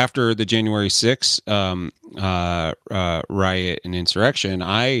 after the January 6th riot and insurrection,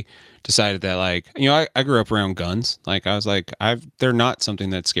 I decided that, like, you know, I grew up around guns. Like, I was like, they're not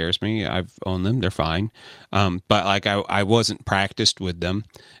something that scares me. I've owned them, they're fine. But like I wasn't practiced with them,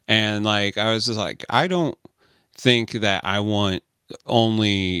 and like I was just like, I don't think that I want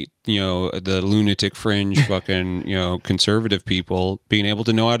only, you know, the lunatic fringe fucking, you know, conservative people being able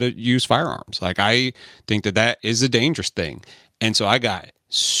to know how to use firearms. Like, I think that is a dangerous thing. And so I got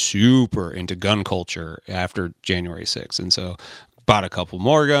super into gun culture after January 6th. And so bought a couple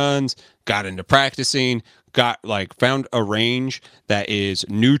more guns, got into practicing, found a range that is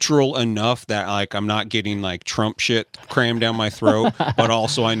neutral enough that like I'm not getting like Trump shit crammed down my throat, but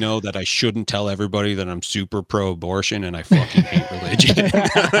also I know that I shouldn't tell everybody that I'm super pro-abortion and I fucking hate religion.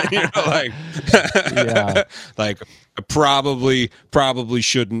 You know, like, like I probably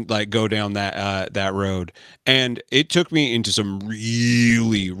shouldn't like go down that road. And it took me into some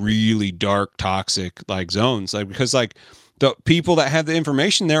really, really dark, toxic like zones, like, because like the people that had the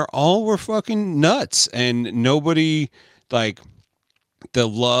information there all were fucking nuts, and nobody, like, the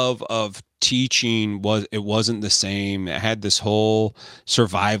love of teaching wasn't the same. It had this whole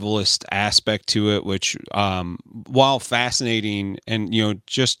survivalist aspect to it, which while fascinating and, you know,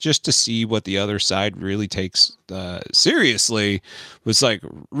 just to see what the other side really takes seriously, was like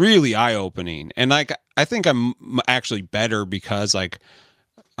really eye-opening. And like I think I'm actually better because like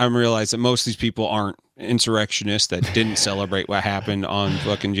I'm realized that most of these people aren't insurrectionists that didn't celebrate what happened on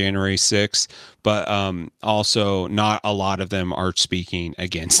fucking January 6th, but also not a lot of them are speaking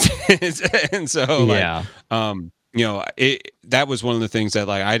against it. And so like, you know, that was one of the things that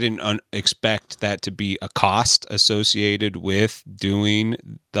like I didn't expect that to be a cost associated with doing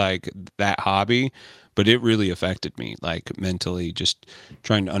like that hobby, but it really affected me like mentally, just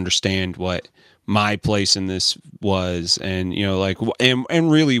trying to understand what my place in this was, and, you know, like,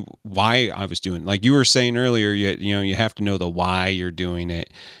 and really why I was doing, like you were saying earlier, you know, you have to know the why you're doing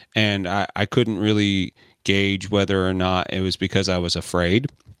it. And I couldn't really gauge whether or not it was because I was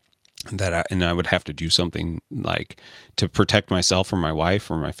afraid that I would have to do something like to protect myself or my wife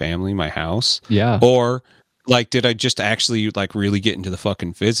or my family, my house. Yeah. Or like, did I just actually like really get into the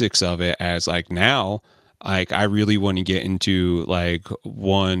fucking physics of it, as like now, like I really want to get into like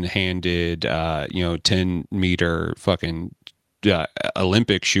one-handed, you know, 10-meter fucking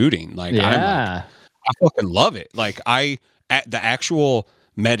Olympic shooting. Like, I fucking love it. Like the actual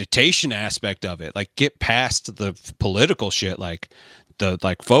meditation aspect of it, like get past the political shit, like the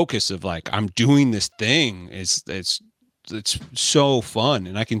like focus of like, I'm doing this thing it's so fun.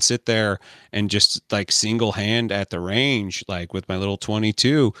 And I can sit there and just like single hand at the range, like with my little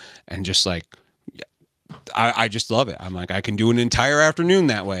 22, and just like, I just love it. I'm like, I can do an entire afternoon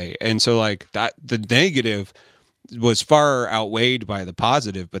that way. And so like that, the negative was far outweighed by the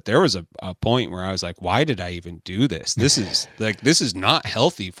positive, but there was a point where I was like, why did I even do this? This is not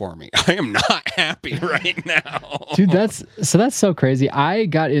healthy for me. I am not happy right now. Dude, that's so crazy. I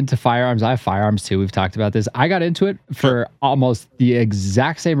got into firearms. I have firearms too. We've talked about this. I got into it for almost the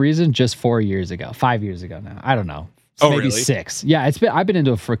exact same reason just 5 years ago now. I don't know. Maybe really? 6. Yeah, I've been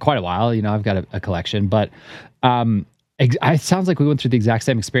into it for quite a while. You know, I've got a collection, but it sounds like we went through the exact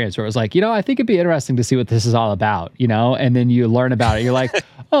same experience where it was like, you know, I think it'd be interesting to see what this is all about, you know, and then you learn about it. You're like,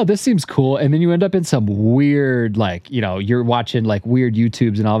 oh, this seems cool. And then you end up in some weird, like, you know, you're watching like weird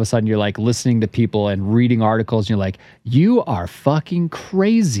YouTubes, and all of a sudden you're like listening to people and reading articles, and you're like, you are fucking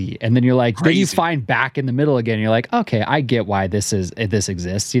crazy. And then you're like, then you find back in the middle again. And you're like, okay, I get why this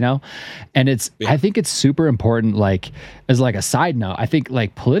exists, you know? And I think it's super important, like, as like a side note, I think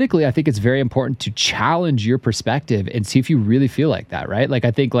like politically, I think it's very important to challenge your perspective and see if you really feel like that, right? Like,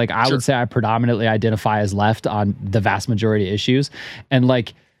 I think like I would say I predominantly identify as left on the vast majority of issues. And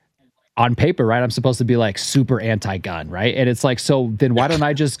like, on paper, right, I'm supposed to be like super anti-gun, right? And it's like, so then why don't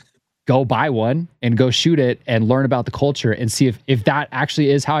I just go buy one and go shoot it and learn about the culture and see if that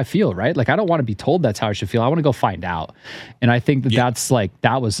actually is how I feel, right? Like I don't want to be told that's how I should feel. I want to go find out. And I think that that's like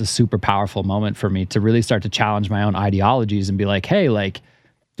that was a super powerful moment for me to really start to challenge my own ideologies and be like, hey, like,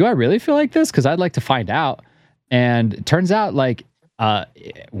 do I really feel like this? Because I'd like to find out. And it turns out like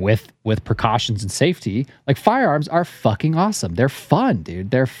with precautions and safety, like firearms are fucking awesome. They're fun,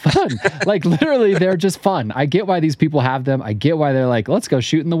 dude. They're fun. Like literally, they're just fun. I get why these people have them. I get why they're like, let's go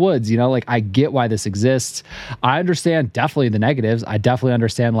shoot in the woods. You know, like I get why this exists. I understand definitely the negatives. I definitely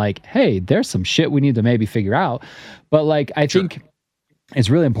understand like, hey, there's some shit we need to maybe figure out. But like, I think it's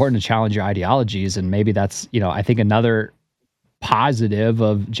really important to challenge your ideologies. And maybe that's, you know, I think another positive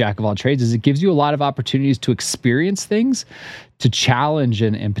of Jack of all trades is it gives you a lot of opportunities to experience things, to challenge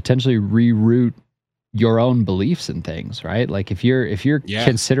and potentially reroute your own beliefs and things, right? Like if you're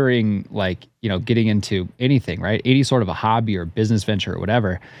considering like, you know, getting into anything, right? Any sort of a hobby or business venture or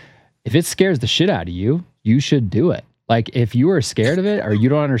whatever, if it scares the shit out of you, you should do it. Like if you are scared of it or you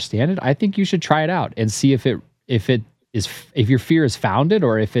don't understand it, I think you should try it out and see if your fear is founded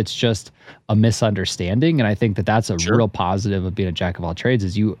or if it's just a misunderstanding. And I think that that's a real positive of being a jack of all trades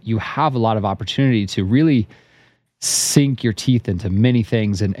is you have a lot of opportunity to really sink your teeth into many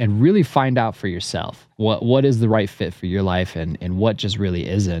things and really find out for yourself what is the right fit for your life and what just really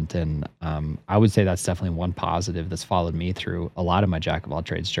isn't. And I would say that's definitely one positive that's followed me through a lot of my jack of all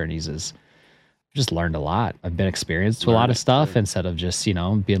trades journeys is I've just learned a lot. I've been experienced to a lot of stuff instead of just, you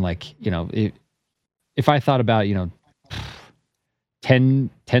know, being like, you know, if I thought about, you know, 10,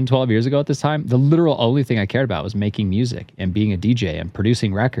 12 years ago at this time, the literal only thing I cared about was making music and being a DJ and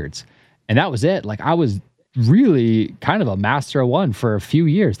producing records. And that was it. Like I was really kind of a master of one for a few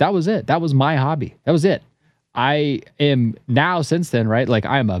years. That was it. That was my hobby. That was it. I am now since then, right? Like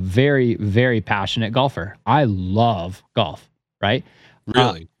I am a very, very passionate golfer. I love golf, right?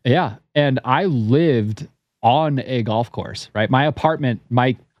 Really? Yeah. And I lived on a golf course, right? My apartment,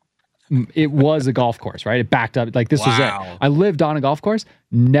 it was a golf course, right? It backed up. Like this was it. I lived on a golf course,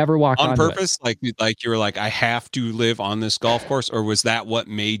 never walked on purpose. Like you were like, I have to live on this golf course, or was that what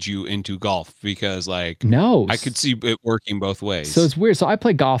made you into golf? Because like, no, I could see it working both ways. So it's weird. So I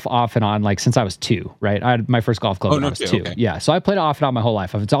played golf off and on like since I was 2, right? I had my first golf club when I was 2. Okay. Yeah. So I played off and on my whole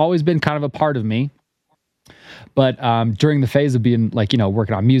life. It's always been kind of a part of me. But during the phase of being like, you know,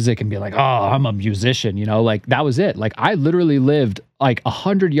 working on music and being like, oh, I'm a musician, you know, like that was it. Like I literally lived like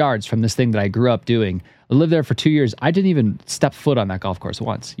 100 yards from this thing that I grew up doing. I lived there for 2 years. I didn't even step foot on that golf course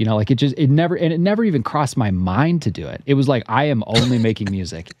once, you know, like it never even crossed my mind to do it. It was like, I am only making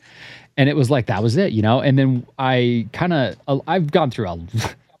music. And it was like, that was it, you know? And then I've gone through a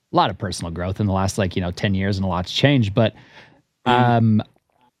lot of personal growth in the last like, you know, 10 years and a lot's changed, but,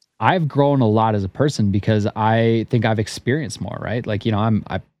 I've grown a lot as a person because I think I've experienced more, right? Like, you know,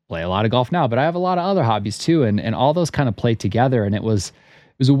 I play a lot of golf now, but I have a lot of other hobbies too. And all those kind of play together. And it was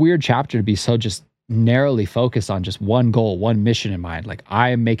a weird chapter to be so just narrowly focused on just one goal, one mission in mind. Like I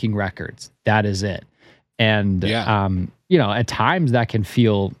am making records. That is it. And, you know, at times that can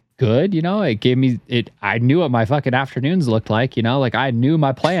feel good. You know, it gave me I knew what my fucking afternoons looked like, you know, like I knew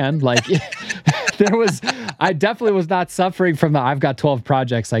my plan. Like I definitely was not suffering from I've got 12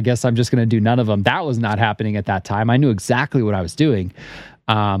 projects. I guess I'm just going to do none of them. That was not happening at that time. I knew exactly what I was doing.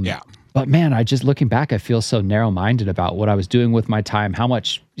 But man, I just looking back, I feel so narrow-minded about what I was doing with my time, how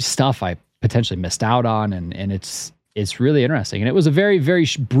much stuff I potentially missed out on. And it's really interesting. And it was a very, very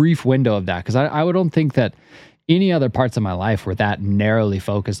brief window of that. Cause I don't think that any other parts of my life were that narrowly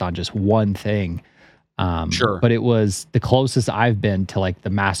focused on just one thing. But it was the closest I've been to like the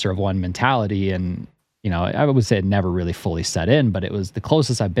master of one mentality. And, you know, I would say it never really fully set in, but it was the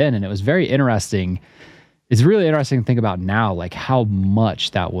closest I've been. And it was very interesting. It's really interesting to think about now, like how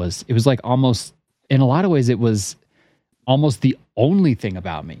much that was. It was like almost, in a lot of ways, it was almost the only thing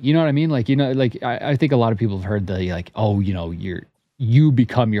about me. You know what I mean? Like, you know, like I think a lot of people have heard the like, oh, you know, you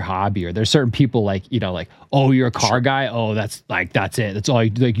become your hobby, or there's certain people like, you know, like, oh, you're a car guy. Oh, that's it. That's all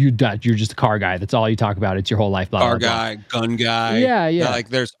you're just a car guy. That's all you talk about. It's your whole life. Blah, car blah, guy, blah. Gun guy. Yeah. Like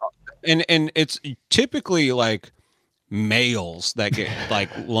there's, and it's typically like males that get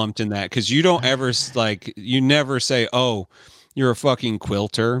like lumped in that. Cause you don't ever like, you never say, oh, you're a fucking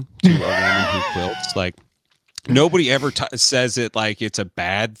quilter to a woman who quilts. Like nobody ever says it like it's a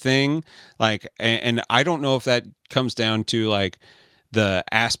bad thing. Like, and I don't know if that comes down to like the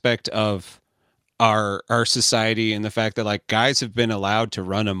aspect of our society and the fact that like guys have been allowed to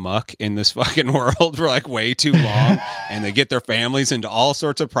run amok in this fucking world for like way too long, and they get their families into all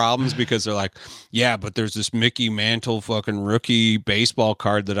sorts of problems because they're like, yeah, but there's this Mickey Mantle fucking rookie baseball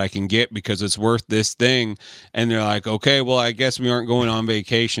card that I can get because it's worth this thing, and they're like, okay, well, I guess we aren't going on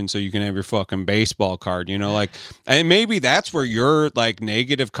vacation, so you can have your fucking baseball card, you know, like, and maybe that's where your like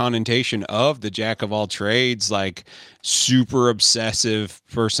negative connotation of the jack of all trades, like super obsessive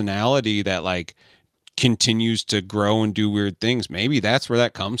personality that like continues to grow and do weird things. Maybe that's where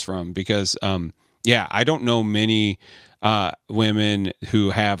that comes from because yeah, I don't know many women who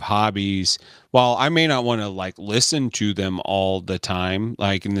have hobbies. While I may not want to like listen to them all the time,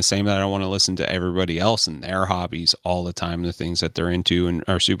 like in the same that I don't want to listen to everybody else and their hobbies all the time, the things that they're into and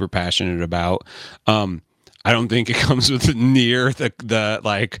are super passionate about. I don't think it comes with near the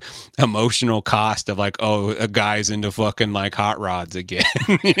like emotional cost of like, oh, a guy's into fucking like hot rods again,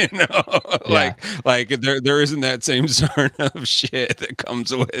 you know, Yeah. like there isn't that same sort of shit that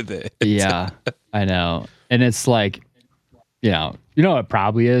comes with it. Yeah, I know. And it's like, you know what it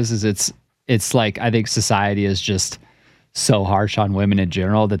probably is it's like I think society is just so harsh on women in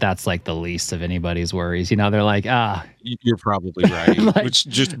general that that's like the least of anybody's worries. You know, they're like, You're probably right, like, which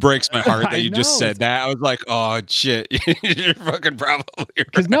just breaks my heart that I you just know. said that. I was like, oh shit, you're fucking probably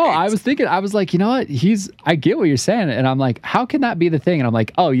Because no, I right. was thinking, I was like, you know what? I get what you're saying. And I'm like, how can that be the thing? And I'm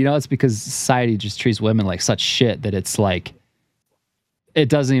like, oh, you know, it's because society just treats women like such shit that it's like, it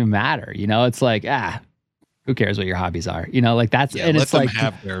doesn't even matter. You know, it's like, who cares what your hobbies are? You know, like that's, Yeah, and let it's them like,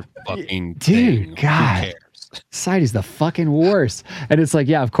 have their fucking dude, thing. God. Who cares? Society's the fucking worst. And it's like,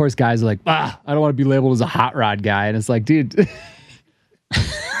 yeah, of course, guys are like, I don't want to be labeled as a hot rod guy. And it's like, dude,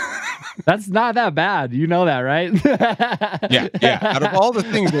 that's not that bad. You know that, right? Yeah. Out of all the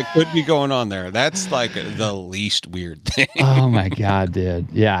things that could be going on there, that's like the least weird thing. Oh my God, dude.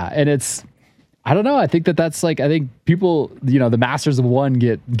 Yeah. And it's, I don't know. I think that's like, I think people, you know, the masters of one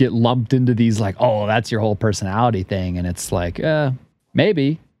get lumped into these like, oh, that's your whole personality thing. And it's like,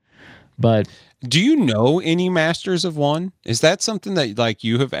 maybe, but Do you know any masters of one? Is that something that like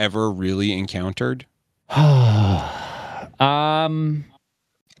you have ever really encountered? To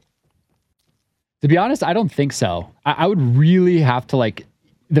be honest, I don't think so. I would really have to like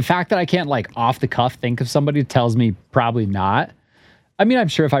the fact that I can't like off the cuff think of somebody tells me probably not. I mean, I'm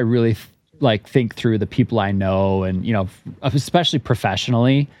sure if I really like think through the people I know and, you know, especially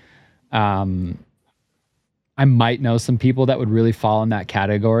professionally, I might know some people that would really fall in that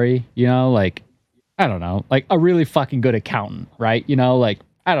category, you know, like, I don't know, like a really fucking good accountant, right? You know, like,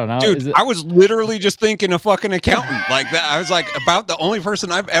 I don't know. Dude, I was literally just thinking a fucking accountant like that. I was like, about the only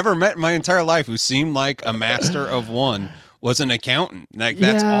person I've ever met in my entire life who seemed like a master of one was an accountant. Like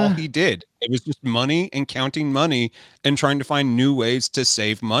that's all he did. It was just money and counting money and trying to find new ways to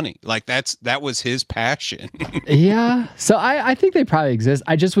save money. Like that was his passion. Yeah. So I think they probably exist.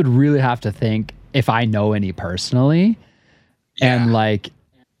 I just would really have to think if I know any personally. Yeah. And like,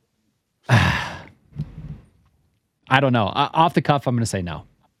 I don't know. Off the cuff, I'm going to say no.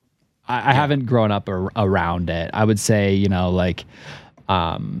 I haven't grown up around it. I would say, you know, like,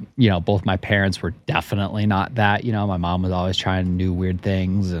 you know, both my parents were definitely not that. You know, my mom was always trying new weird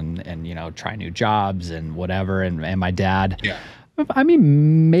things and you know, try new jobs and whatever. And my dad, Yeah. I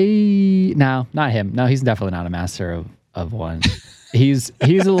mean, no, not him. No, he's definitely not a master of one. He's a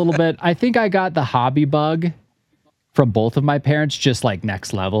little bit, I think I got the hobby bug from both of my parents, just like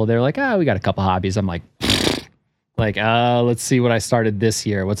next level. They're like, we got a couple hobbies. I'm like, let's see what I started this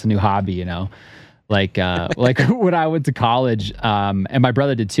year. What's a new hobby, you know? Like when I went to college, and my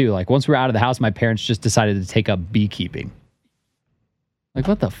brother did too. Like once we were out of the house, my parents just decided to take up beekeeping. Like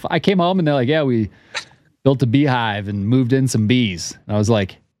what the fuck? I came home and they're like, yeah, we built a beehive and moved in some bees. And I was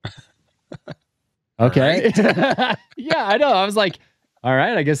like, okay. Yeah, I know. I was like, all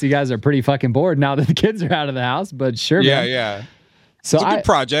right, I guess you guys are pretty fucking bored now that the kids are out of the house, but sure, Yeah, man. yeah. So It's a good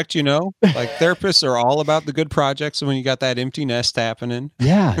project, you know. Like therapists are all about the good projects when you got that empty nest happening.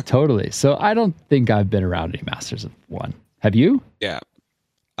 yeah, totally. So I don't think I've been around any masters of one. Have you? Yeah.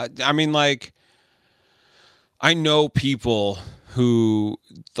 I mean, like, I know people who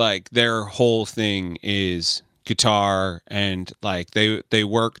like their whole thing is guitar and like they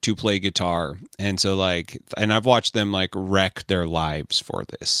work to play guitar, and so like, and I've watched them like wreck their lives for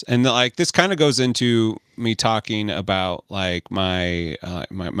this, and like this kind of goes into me talking about like my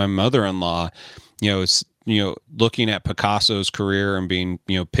my mother-in-law, looking at Picasso's career and being,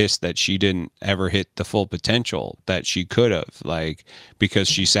 pissed that she didn't ever hit the full potential that she could have, like, because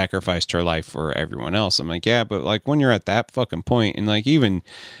she sacrificed her life for everyone else. I'm like, yeah, but like when you're at that fucking point, and like even,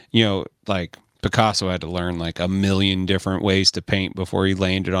 like Picasso had to learn like a million different ways to paint before he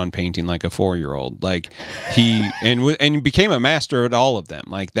landed on painting like a 4-year-old. Like and became a master at all of them.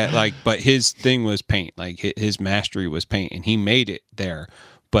 Like that, like, but his thing was paint. Like his mastery was paint, and he made it there.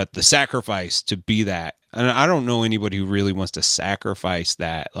 But the sacrifice to be that, and I don't know anybody who really wants to sacrifice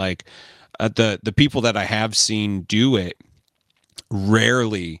that. Like the people that I have seen do it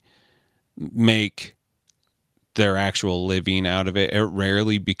rarely make their actual living out of it. It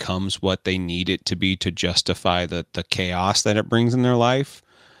rarely becomes what they need it to be to justify the chaos that it brings in their life.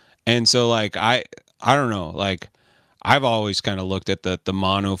 And so like I don't know, like I've always kind of looked at the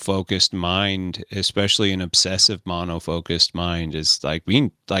monofocused mind, especially an obsessive monofocused mind, is like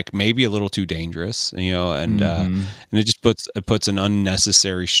being like maybe a little too dangerous, you know, and it just puts an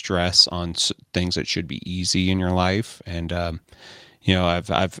unnecessary stress on things that should be easy in your life. And you know,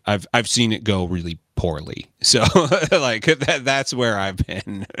 I've seen it go really poorly. So like that's where I've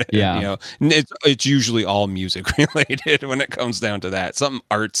been. Yeah. You know, it's usually all music related when it comes down to that. Something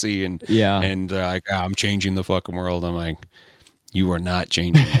artsy and like, oh, I'm changing the fucking world. I'm like, you are not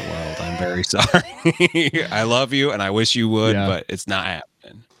changing the world. I'm very sorry. I love you and I wish you would, but it's not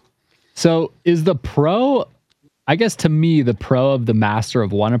happening. So is the pro, I guess to me, the pro of the master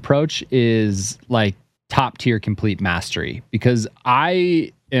of one approach is like top tier complete mastery, because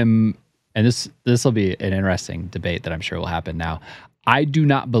I am, and this will be an interesting debate that I'm sure will happen now. I do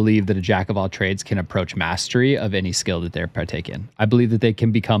not believe that a jack of all trades can approach mastery of any skill that they're partake in. I believe that they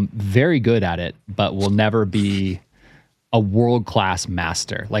can become very good at it, but will never be a world-class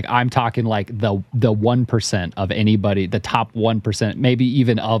master. Like I'm talking like the 1% of anybody, the top 1%, maybe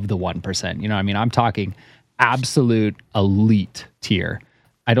even of the 1%. You know what I mean? I'm talking absolute elite tier.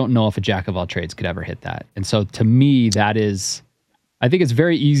 I don't know if a jack of all trades could ever hit that. And so to me, that is, I think it's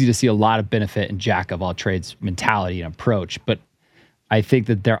very easy to see a lot of benefit in jack of all trades mentality and approach, but I think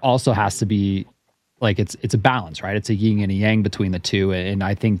that there also has to be like, it's a balance, right? It's a yin and a yang between the two. And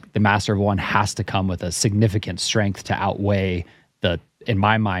I think the master of one has to come with a significant strength to outweigh the, in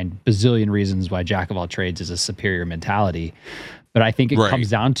my mind, bazillion reasons why jack of all trades is a superior mentality. But I think it comes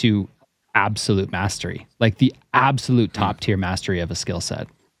down to absolute mastery, like the absolute top tier mastery of a skill set.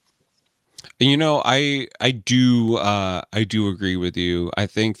 You know, I do agree with you. I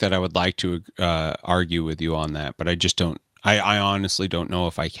think that I would like to argue with you on that, but I just don't. I honestly don't know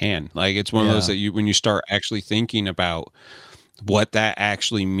if I can. Like it's one of those that you, when you start actually thinking about what that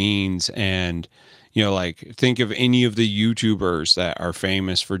actually means, and you know, like think of any of the YouTubers that are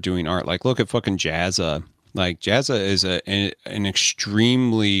famous for doing art. Like look at fucking Jazza. Like Jazza is an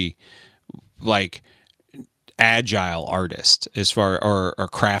extremely like agile artist as far, or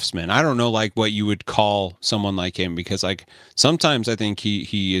craftsman. I don't know like what you would call someone like him, because like sometimes I think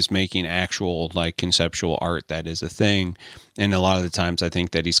he is making actual like conceptual art that is a thing, and a lot of the times I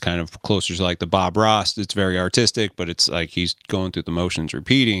think that he's kind of closer to like the Bob Ross. It's very artistic, but it's like he's going through the motions,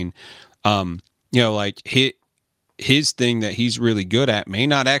 repeating. You know, like his thing that he's really good at may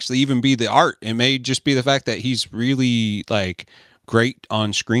not actually even be the art. It may just be the fact that he's really like great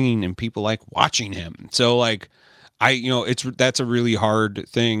on screen and people like watching him. So like you know, that's a really hard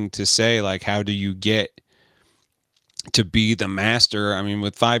thing to say. Like, how do you get to be the master? I mean,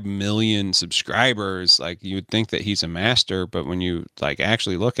 with 5 million subscribers, like you would think that he's a master, but when you like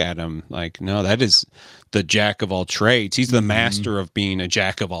actually look at him, like, no, that is the jack of all trades. He's the master of being a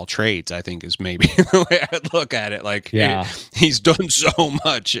jack of all trades, I think is maybe the way I'd look at it. Like, he's done so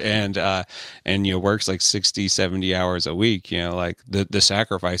much and you know, works like 60, 70 hours a week, you know, like the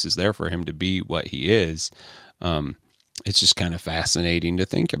sacrifice is there for him to be what he is. It's just kind of fascinating to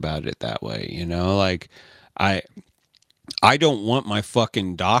think about it that way, you know, like I don't want my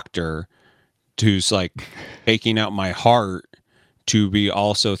fucking doctor who's like taking out my heart to be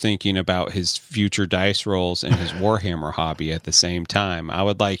also thinking about his future dice rolls and his Warhammer hobby at the same time. I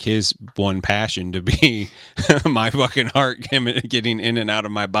would like his one passion to be my fucking heart getting in and out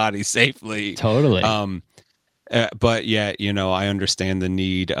of my body safely. Totally. But yeah, you know, I understand the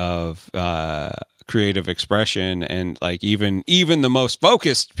need of creative expression, and like even the most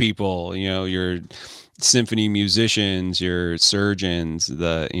focused people, you know, your symphony musicians, your surgeons,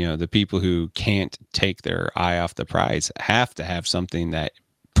 the people who can't take their eye off the prize have to have something that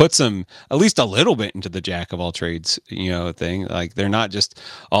puts them at least a little bit into the jack of all trades, you know, thing. Like they're not just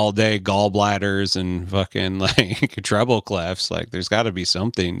all day gallbladders and fucking like treble clefs. Like there's got to be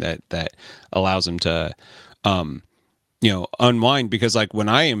something that allows them to you know, unwind, because like when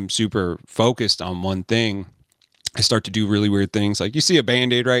I am super focused on one thing, I start to do really weird things. Like you see a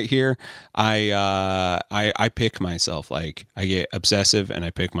Band-Aid right here. I pick myself. Like I get obsessive and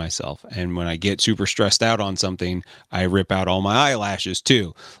I pick myself. And when I get super stressed out on something, I rip out all my eyelashes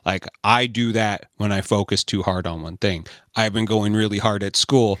too. Like I do that when I focus too hard on one thing. I've been going really hard at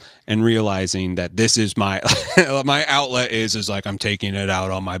school and realizing that this is my my outlet is like I'm taking it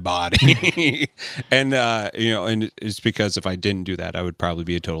out on my body. And and it's because if I didn't do that, I would probably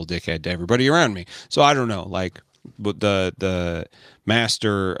be a total dickhead to everybody around me. So I don't know, like, but the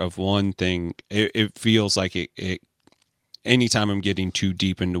master of one thing, it feels like it anytime I'm getting too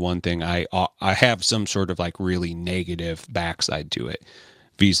deep into one thing, I have some sort of like really negative backside to it,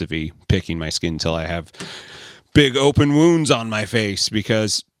 vis-a-vis picking my skin until I have big open wounds on my face,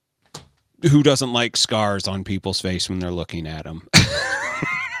 because who doesn't like scars on people's face when they're looking at them?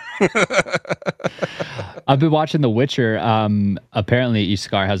 I've been watching The Witcher. Apparently each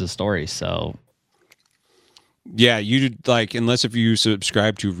scar has a story, so yeah, you like, unless if you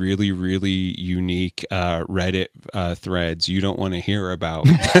subscribe to really, really unique Reddit threads, you don't want to hear about.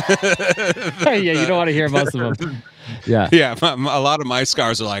 Yeah, you don't want to hear most of them. Yeah, yeah. A lot of my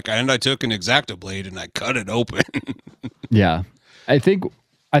scars are like, and I took an X-Acto blade and I cut it open. Yeah, I think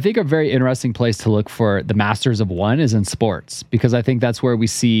a very interesting place to look for the masters of one is in sports, because I think that's where we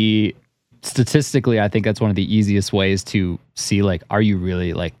see. Statistically, I think that's one of the easiest ways to see, like, are you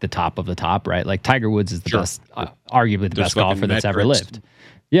really like the top of the top, right? Like Tiger Woods is the best, arguably the best golfer that's ever lived.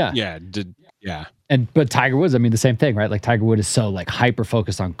 Yeah. Yeah. Yeah. But Tiger Woods, I mean, the same thing, right? Like Tiger Woods is so like hyper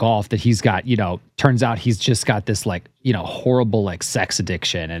focused on golf that he's got, turns out he's just got this like, horrible like sex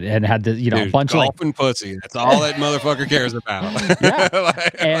addiction and had the, Dude, a bunch of like golf and pussy. That's all that motherfucker cares about. Yeah.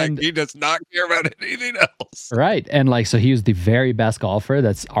 like he does not care about anything else. Right. And like, so he was the very best golfer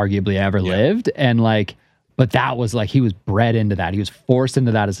that's arguably ever lived. And like, but that was like, he was bred into that. He was forced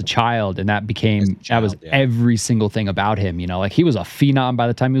into that as a child. And that became, every single thing about him, like he was a phenom by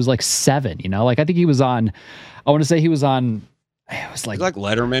the time he was like 7, like I think he was on, I want to say he was on, it was like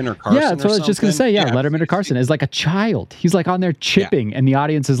Letterman or Carson. Yeah, that's what I was just going to say. Yeah, Letterman or Carson is like a child. He's like on there chipping and the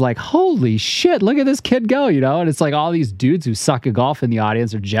audience is like, holy shit, look at this kid go, and it's like all these dudes who suck at golf in the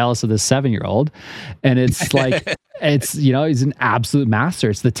audience are jealous of this 7-year-old. And it's like, it's, he's an absolute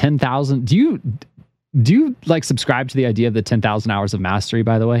master. It's the 10,000. Do you like subscribe to the idea of the 10,000 hours of mastery,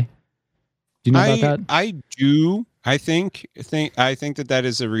 by the way? Do you know about that? I do. I think that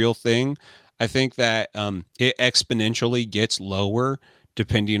is a real thing. I think that it exponentially gets lower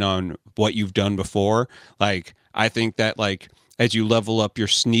depending on what you've done before. Like, I think that like as you level up your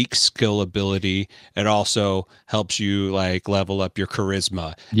sneak skill ability, it also helps you like level up your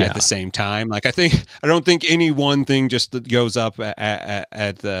charisma at the same time. Like I don't think any one thing just goes up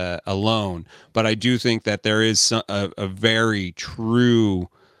at the alone, but I do think that there is a very true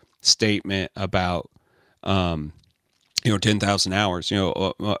statement about 10,000 hours.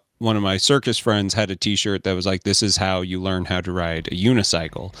 One of my circus friends had a t-shirt that was like, this is how you learn how to ride a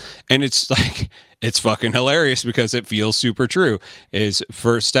unicycle. And it's like, it's fucking hilarious because it feels super true. Is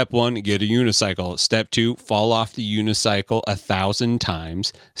first step 1, get a unicycle. Step 2, fall off the unicycle 1,000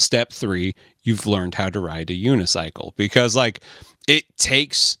 times. Step 3, you've learned how to ride a unicycle, because like it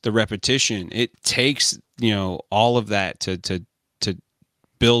takes the repetition. It takes, all of that to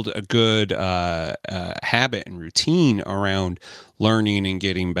build a good habit and routine around learning and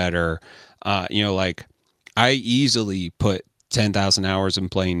getting better. Like I easily put 10,000 hours in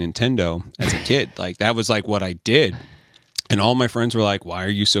playing Nintendo as a kid. Like that was like what I did. And all my friends were like, why are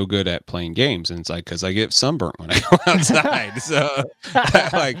you so good at playing games? And it's like, cause I get sunburnt when I go outside. So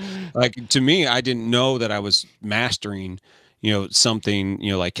like to me, I didn't know that I was mastering, something,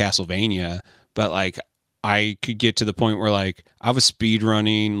 like Castlevania, but like I could get to the point where like I was speed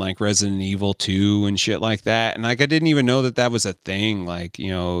running like Resident Evil 2 and shit like that. And like, I didn't even know that was a thing, like,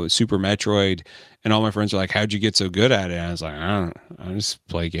 Super Metroid. And all my friends were like, how'd you get so good at it? And I was like, I just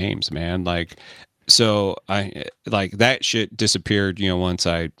play games, man. Like, so I like that shit disappeared, once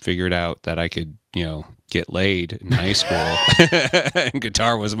I figured out that I could, get laid in high school and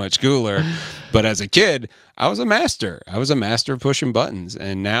guitar was much cooler. But as a kid, I was a master. I was a master of pushing buttons.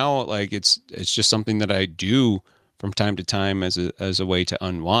 And now like it's just something that I do from time to time as a way to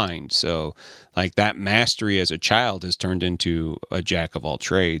unwind. So like that mastery as a child has turned into a jack of all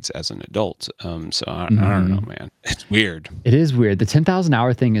trades as an adult. So I don't know, man. It's weird. It is weird. The 10,000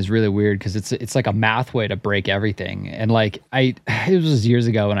 hour thing is really weird because it's like a math way to break everything. And like it was years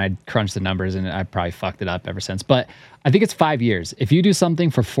ago when I crunched the numbers and I probably fucked it up ever since. But I think it's 5 years. If you do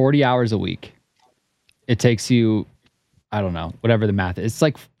something for 40 hours a week, it takes you, I don't know, whatever the math is. It's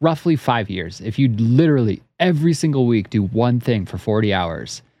like roughly 5 years. If you literally every single week do one thing for 40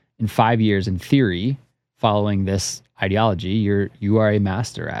 hours in 5 years, in theory, following this ideology, you are a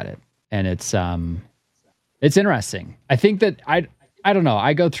master at it. And it's interesting. I think that I don't know.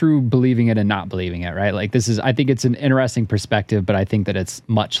 I go through believing it and not believing it, right? Like I think it's an interesting perspective, but I think that it's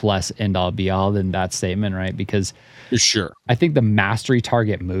much less end all be all than that statement, right? Because Sure. I think the mastery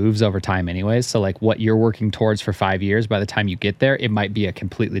target moves over time anyways. So like what you're working towards for 5 years, by the time you get there, it might be a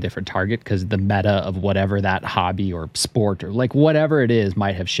completely different target because the meta of whatever that hobby or sport or like whatever it is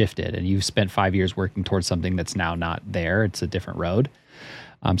might have shifted, and you've spent 5 years working towards something that's now not there. It's a different road.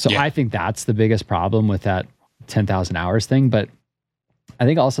 So I think that's the biggest problem with that 10,000 hours thing. But I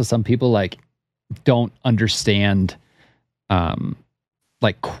think also some people like don't understand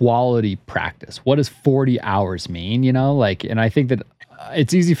like quality practice. What does 40 hours mean? You know, like, and I think that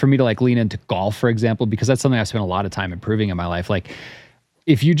it's easy for me to like lean into golf, for example, because that's something I spent a lot of time improving in my life. Like,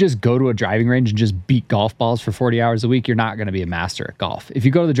 if you just go to a driving range and just beat golf balls for 40 hours a week, you're not going to be a master at golf. If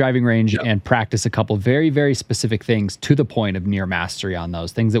you go to the driving range and practice a couple very, very specific things to the point of near mastery on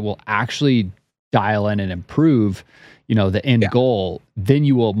those things that will actually dial in and improve, you know, the end goal, then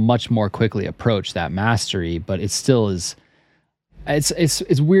you will much more quickly approach that mastery. But it still is,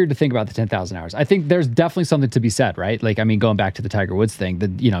 it's weird to think about the 10,000 hours. I think there's definitely something to be said, right? Like, I mean, going back to the Tiger Woods thing,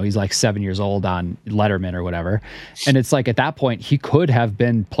 that, you know, he's like 7 years old on Letterman or whatever. And it's like, at that point, he could have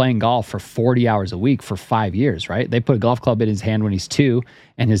been playing golf for 40 hours a week for 5 years, right? They put a golf club in his hand when he's 2,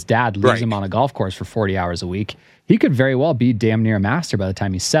 and his dad leaves him on a golf course for 40 hours a week. He could very well be damn near a master by the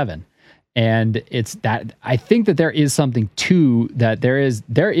time he's 7. And it's that, I think that there is something to that. There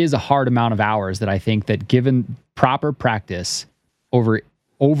is a hard amount of hours that I think that given proper practice over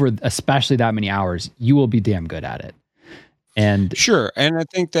especially that many hours, you will be damn good at it. And sure. And I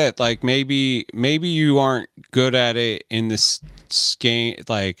think that like maybe you aren't good at it in this game.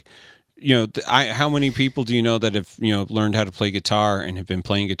 Like, you know, how many people do you know that have, you know, learned how to play guitar and have been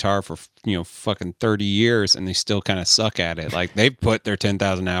playing guitar for, you know, fucking 30 years and they still kind of suck at it? Like, they've put their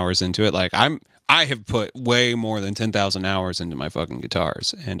 10,000 hours into it. Like, I have put way more than 10,000 hours into my fucking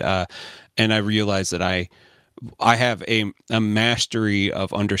guitars. And I realize that I have a mastery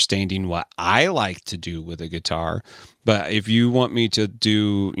of understanding what I like to do with a guitar. But if you want me to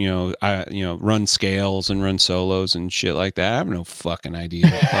do, run scales and run solos and shit like that, I have no fucking idea.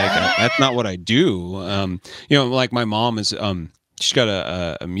 Like, that's not what I do. Like my mom is, she's got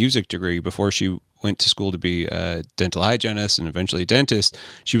a music degree. Before she went to school to be a dental hygienist and eventually a dentist,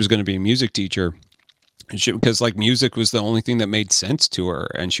 she was going to be a music teacher. Because like music was the only thing that made sense to her,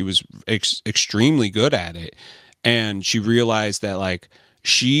 and she was extremely good at it. And she realized that like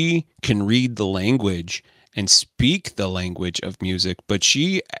she can read the language and speak the language of music, but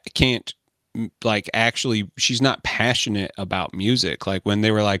she can't like actually, she's not passionate about music. Like when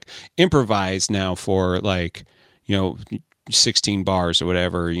they were like improvise now for like, 16 bars or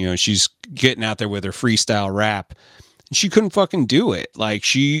whatever, she's getting out there with her freestyle rap. She couldn't fucking do it. Like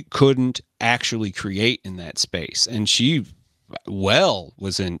she couldn't actually create in that space. And she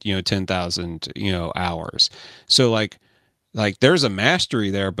was in, 10,000, hours. So like there's a mastery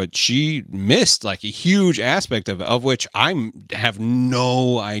there, but she missed like a huge aspect of which I have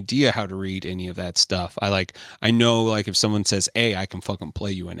no idea how to read any of that stuff. I know like if someone says A, I can fucking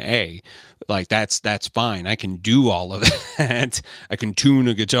play you an A. Like that's fine. I can do all of that. I can tune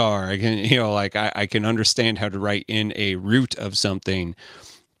a guitar. I can, I can understand how to write in a root of something,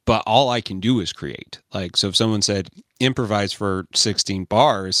 but all I can do is create. Like, so if someone said improvise for 16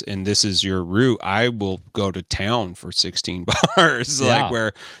 bars and this is your root, I will go to town for 16 bars, like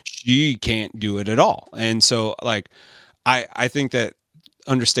where she can't do it at all. And so like, I think that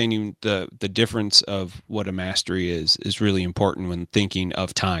understanding the difference of what a mastery is really important when thinking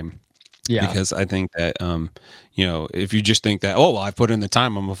of time. Yeah. Because I think that, if you just think that, oh, well, I put in the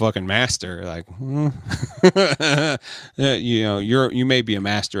time, I'm a fucking master. Like, you may be a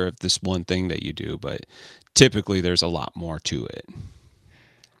master of this one thing that you do, but typically there's a lot more to it.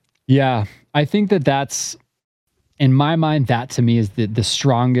 Yeah. I think that's, in my mind, that to me is the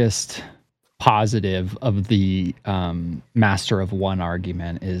strongest positive of the master of one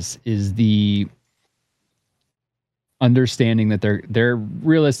argument is the understanding that there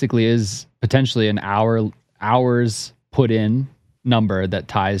realistically is potentially an hours put in number that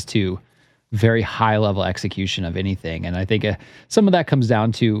ties to very high level execution of anything. And I think some of that comes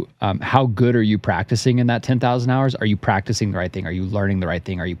down to how good are you practicing in that 10,000 hours? Are you practicing the right thing? Are you learning the right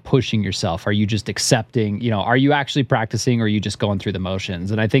thing? Are you pushing yourself? Are you just accepting, are you actually practicing, or are you just going through the motions?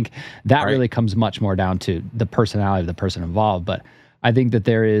 And I think that really comes much more down to the personality of the person involved. But I think that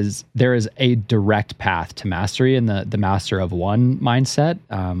there is a direct path to mastery in the master of one mindset,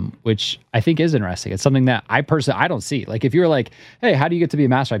 which I think is interesting. It's something that I personally I don't see. Like if you were like, hey, how do you get to be a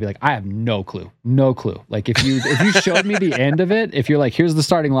master? I'd be like, I have no clue. Like if you showed me the end of it, if you're like, here's the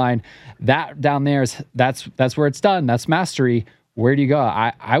starting line, that down there is that's where it's done. That's mastery. Where do you go?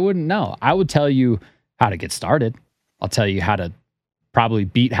 I wouldn't know. I would tell you how to get started. I'll tell you how to probably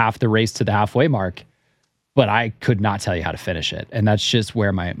beat half the race to the halfway mark, but I could not tell you how to finish it. And that's just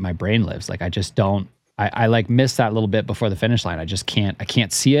where my brain lives. Like I just don't, I like miss that little bit before the finish line. I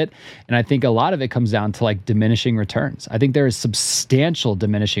can't see it. And I think a lot of it comes down to like diminishing returns. I think there is substantial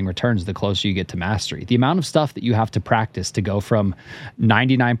diminishing returns the closer you get to mastery. The amount of stuff that you have to practice to go from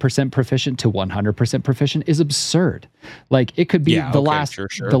 99% proficient to 100% proficient is absurd. Like it could be the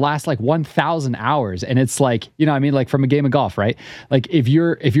last like 1,000 hours. And it's like, you know what I mean? Like from a game of golf, right? Like if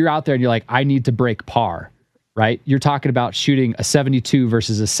you're out there and you're like, I need to break par, right? You're talking about shooting a 72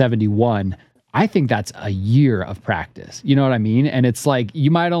 versus a 71. I think that's a year of practice. You know what I mean? And it's like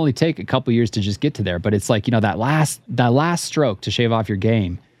you might only take a couple years to just get to there, but it's like, you know, that last stroke to shave off your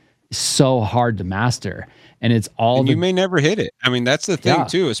game is so hard to master. And it's all and you may never hit it. I mean, that's the thing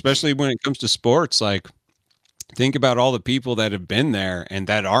too, especially when it comes to sports. Like think about all the people that have been there and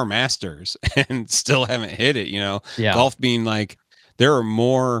that are masters and still haven't hit it, you know. Golf being like there are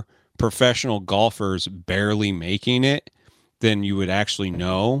more professional golfers barely making it than you would actually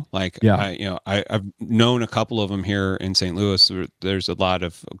know. Like, I've known a couple of them here in St. Louis. There's a lot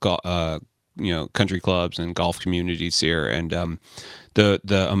of, country clubs and golf communities here. And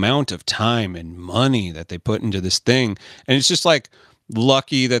the amount of time and money that they put into this thing. And it's just like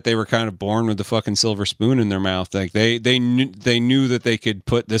lucky that they were kind of born with the fucking silver spoon in their mouth. Like they knew that they could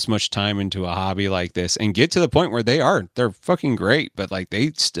put this much time into a hobby like this and get to the point where they're fucking great, but like they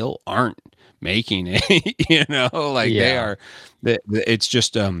still aren't making it, you know, like they are, it's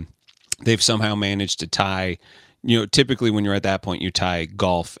just, they've somehow managed to tie, you know, typically when you're at that point, you tie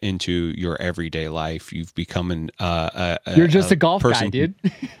golf into your everyday life. You've become you're just a golf guy, dude.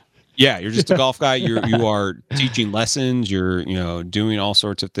 Yeah. You're just a golf guy. You are teaching lessons. You're, you know, doing all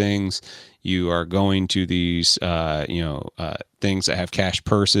sorts of things. You are going to these, things that have cash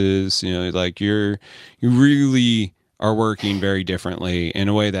purses, you know, like you really are working very differently in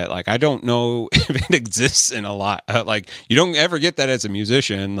a way that like I don't know if it exists in a lot. Like you don't ever get that as a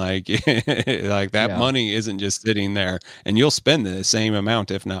musician. Like like that money isn't just sitting there, and you'll spend the same amount,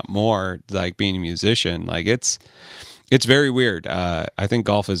 if not more, like being a musician. Like it's very weird. I think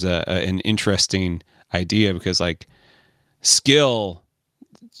golf is an interesting idea because like skill,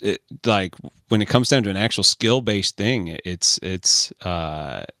 like when it comes down to an actual skill based thing, it's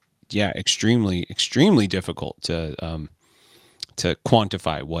extremely difficult to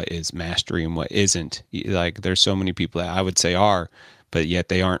quantify what is mastery and what isn't. Like there's so many people that I would say are, but yet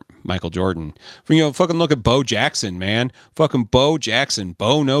they aren't Michael Jordan. You know, fucking look at Bo Jackson, man. Fucking Bo Jackson.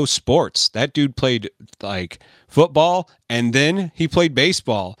 Bo knows sports. That dude played like football and then he played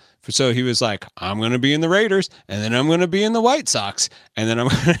baseball. So he was like, I'm going to be in the Raiders and then I'm going to be in the White Sox. And then I'm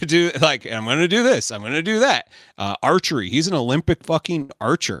going to do I'm going to do this. I'm going to do that. Archery. He's an Olympic fucking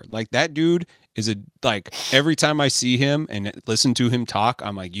archer. Like that dude is every time I see him and listen to him talk,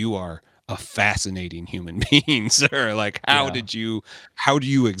 I'm like, you are a fascinating human being, sir. Like, how do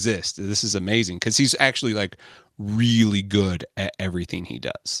you exist? This is amazing. Cause he's actually like really good at everything he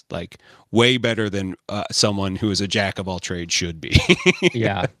does, like way better than someone who is a jack of all trades should be.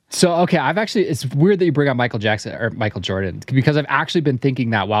 Yeah. So, okay. It's weird that you bring up Michael Jackson or Michael Jordan because I've actually been thinking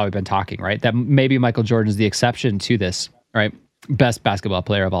that while we've been talking, right? That maybe Michael Jordan is the exception to this, right? Best basketball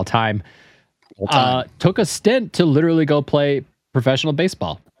player of all time. Took a stint to literally go play professional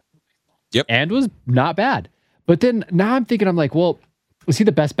baseball. Yep. And was not bad. But then now I'm thinking, I'm like, well, is he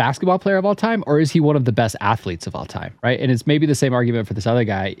the best basketball player of all time or is he one of the best athletes of all time? Right. And it's maybe the same argument for this other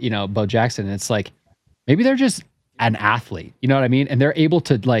guy, you know, Bo Jackson. And it's like, maybe they're just an athlete, you know what I mean? And they're able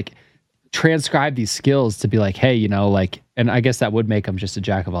to like transcribe these skills to be like, hey, you know, like, and I guess that would make them just a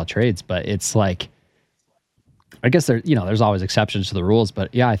jack of all trades, but it's like, I guess there's always exceptions to the rules,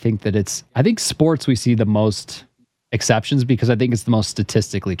 but yeah, I think sports, we see the most exceptions because I think it's the most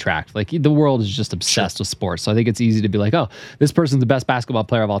statistically tracked. Like the world is just obsessed with sports. So I think it's easy to be like, oh, this person's the best basketball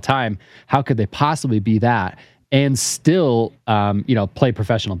player of all time. How could they possibly be that and still, play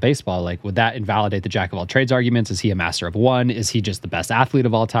professional baseball? Like, would that invalidate the jack of all trades arguments? Is he a master of one? Is he just the best athlete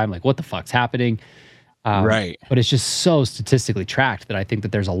of all time? Like, what the fuck's happening? Right. But it's just so statistically tracked that I think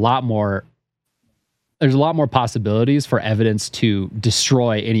that there's a lot more possibilities for evidence to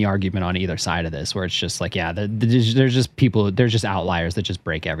destroy any argument on either side of this, where it's just like, yeah, there's just outliers that just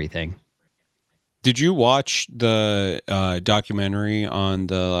break everything. Did you watch the documentary on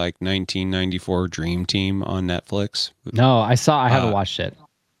the like 1994 Dream Team on Netflix? No, I haven't watched it.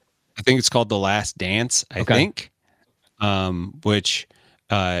 I think it's called The Last Dance, I think. Which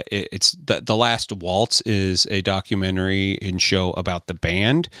it's the Last Waltz is a documentary and show about the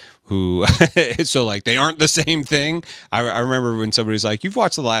band who so like they aren't the same thing. I remember when somebody's like, "You've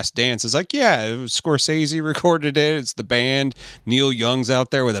watched The Last Dance?" It's like, yeah, it was Scorsese recorded it. It's the band. Neil Young's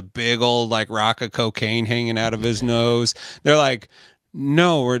out there with a big old like rock of cocaine hanging out of his nose. They're like,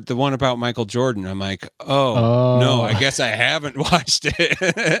 no, we're the one about Michael Jordan. I'm like, oh. No, I guess I haven't watched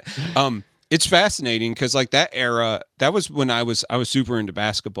it. It's fascinating because like that era, that was when I was super into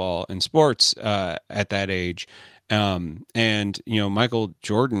basketball and sports at that age. And you know, Michael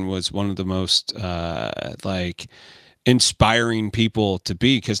Jordan was one of the most like inspiring people to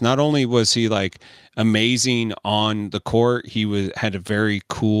be, because not only was he like amazing on the court, he had a very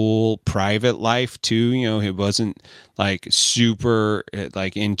cool private life too. You know, he wasn't like super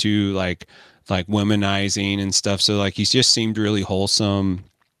like into like womanizing and stuff. So like he just seemed really wholesome.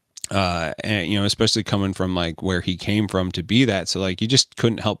 And you know, especially coming from like where he came from to be that. So like you just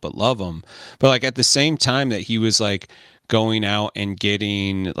couldn't help but love him. But like at the same time that he was like going out and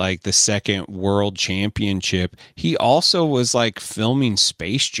getting like the second world championship, he also was like filming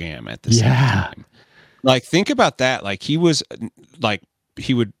Space Jam at the same time. Like think about that. Like he was like,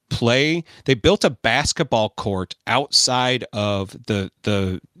 he would play, they built a basketball court outside of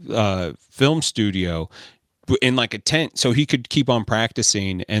the film studio in like a tent so he could keep on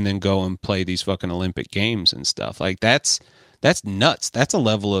practicing and then go and play these fucking Olympic games and stuff. Like that's nuts. That's a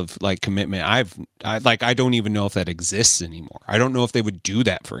level of like commitment I don't even know if that exists anymore. I don't know if they would do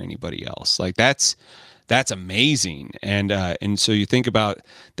that for anybody else. Like that's amazing. And so you think about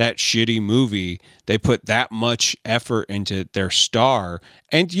that shitty movie, they put that much effort into their star,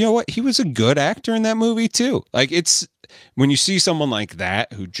 and you know what, he was a good actor in that movie too. Like it's, when you see someone like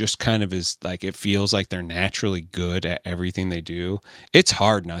that who just kind of is like, it feels like they're naturally good at everything they do, it's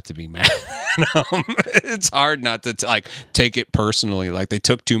hard not to be mad. It's hard not to like take it personally. Like they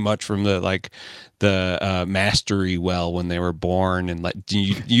took too much from the mastery well when they were born, and like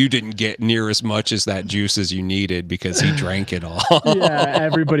you didn't get near as much as that juice as you needed because he drank it all. Yeah,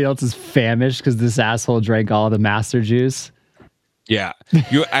 everybody else is famished because this asshole drank all the master juice. Yeah,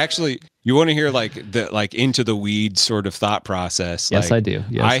 you want to hear like the like into the weeds sort of thought process. Yes, like, I do.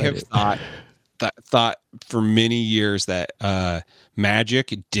 Yes, I have thought for many years that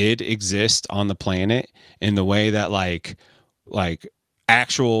magic did exist on the planet in the way that like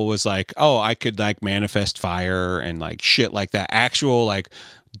actual was like, oh, I could like manifest fire and like shit like that. Actual like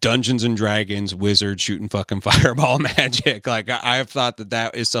Dungeons and Dragons wizard shooting fucking fireball magic. Like I have thought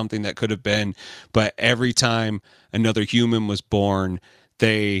that is something that could have been, but every time another human was born,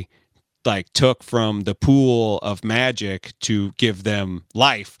 they like took from the pool of magic to give them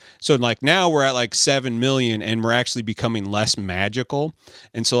life. So like now we're at like 7 million and we're actually becoming less magical.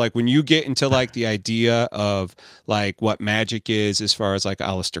 And so like when you get into like the idea of like what magic is, as far as like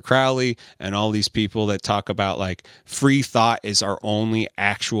Aleister Crowley and all these people that talk about like free thought is our only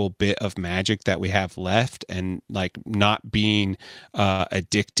actual bit of magic that we have left, and like not being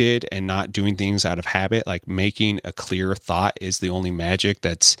addicted and not doing things out of habit, like making a clear thought is the only magic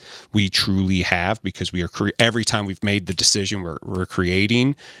that's we truly have, because we are every time we've made the decision, we're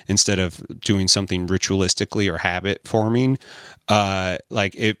creating instead of doing something ritualistically or habit forming.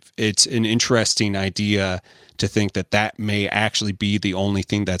 Like it's an interesting idea to think that may actually be the only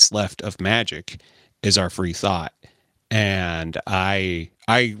thing that's left of magic is our free thought. And I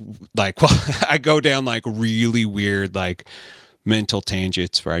like, well, I go down like really weird like mental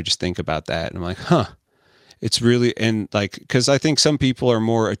tangents where I just think about that and I'm like, huh. It's really, and like, because I think some people are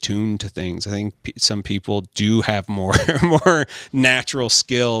more attuned to things. I think some people do have more natural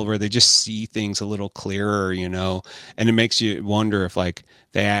skill where they just see things a little clearer, you know, and it makes you wonder if like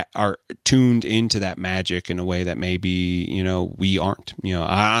they are tuned into that magic in a way that maybe, you know, we aren't, you know,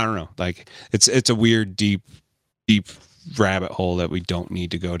 I don't know. Like it's a weird, deep rabbit hole that we don't need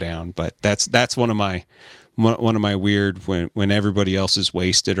to go down. But that's one of my weird, when everybody else is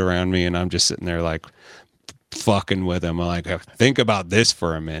wasted around me and I'm just sitting there like, fucking with him. I'm like, think about this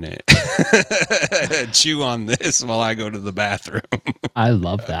for a minute. Chew on this while I go to the bathroom. I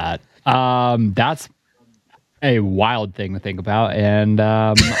love that. That's a wild thing to think about. And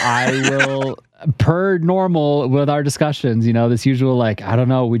I will, per normal with our discussions, you know, this usual like, I don't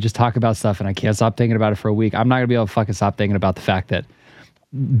know, we just talk about stuff and I can't stop thinking about it for a week. I'm not gonna be able to fucking stop thinking about the fact that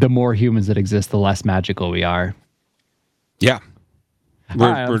the more humans that exist, the less magical we are. Yeah.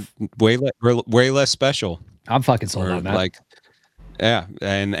 We're way less special. I'm fucking sold on that. Like, Yeah,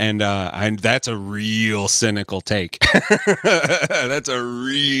 and that's a real cynical take. That's a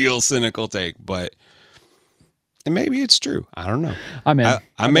real cynical take, but maybe it's true. I don't know. I'm in.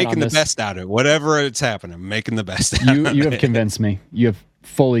 I'm making the best out of it. Whatever it's happening, I'm making the best out of it. You have convinced me. You have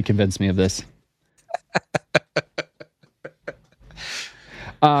fully convinced me of this.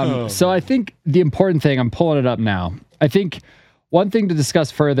 So I think the important thing, I'm pulling it up now. I think one thing to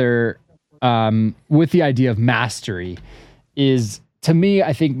discuss further with the idea of mastery is, to me,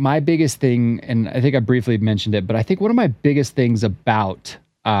 I think my biggest thing, and I think I briefly mentioned it, but I think one of my biggest things about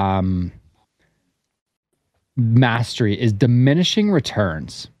mastery is diminishing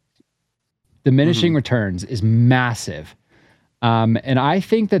returns. Diminishing returns is massive. And I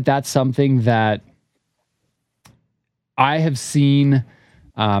think that that's something that I have seen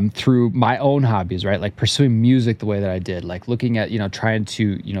through my own hobbies, right? Like pursuing music the way that I did, like looking at, trying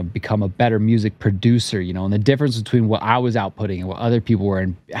to, become a better music producer, and the difference between what I was outputting and what other people were,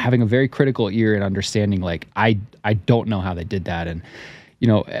 and having a very critical ear and understanding, like, I don't know how they did that. And,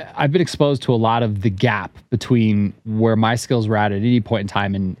 I've been exposed to a lot of the gap between where my skills were at any point in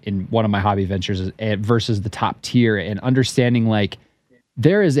time in one of my hobby ventures versus the top tier, and understanding, like,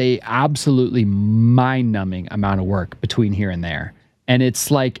 there is a absolutely mind-numbing amount of work between here and there. And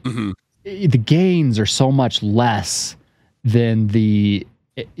it's like the gains are so much less than the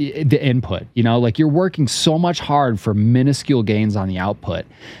input, like you're working so much hard for minuscule gains on the output.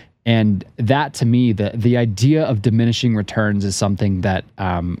 And that, to me, the idea of diminishing returns is something that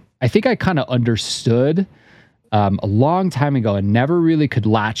I think I kind of understood a long time ago, and never really could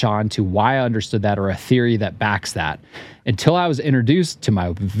latch on to why I understood that, or a theory that backs that, until I was introduced to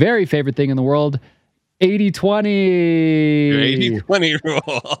my very favorite thing in the world, 80-20. 80-20 rule.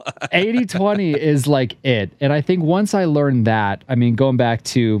 80-20 is like it. And I think once I learned that, I mean, going back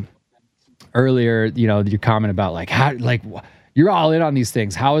to earlier, your comment about like how, like, you're all in on these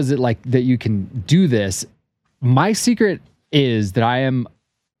things. How is it like that you can do this? My secret is that I am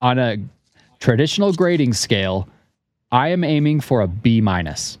on a traditional grading scale. I am aiming for a B-.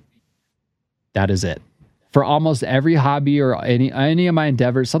 That is it. For almost every hobby or any of my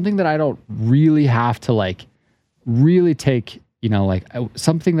endeavors, something that I don't really have to like really take,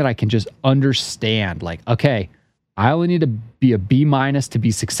 something that I can just understand. Like, okay, I only need to be a B- to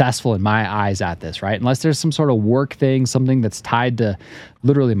be successful in my eyes at this, right? Unless there's some sort of work thing, something that's tied to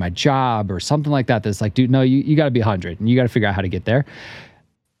literally my job or something like that. That's like, dude, no, you got to be 100 and you got to figure out how to get there.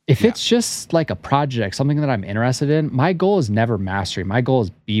 If it's just like a project, something that I'm interested in, my goal is never mastery. My goal is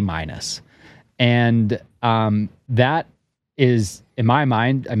B-. And that is, in my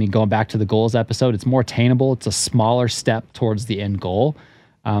mind, I mean, going back to the goals episode, it's more attainable. It's a smaller step towards the end goal.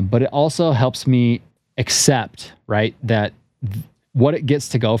 But it also helps me accept, right, that what it gets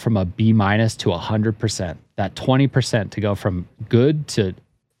to go from a B- to 100%, that 20% to go from good to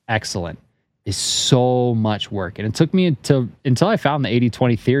excellent, is so much work. And it took me until I found the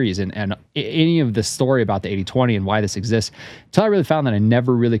 80-20 theories and any of the story about the 80-20 and why this exists, until I really found that I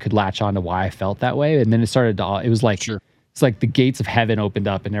never really could latch on to why I felt that way. And then it was like, it's like the gates of heaven opened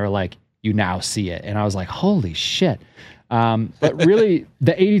up and they were like, you now see it. And I was like, holy shit. But really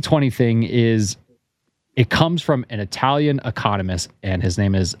the 80-20 thing is, it comes from an Italian economist, and his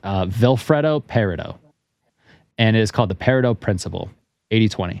name is Vilfredo Pareto. And it is called the Pareto Principle,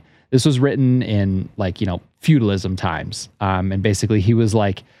 80-20. This was written in feudalism times. And basically he was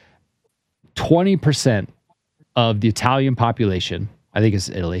like 20% of the Italian population, I think it's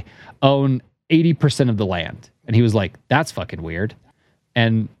Italy, own 80% of the land. And he was like, that's fucking weird.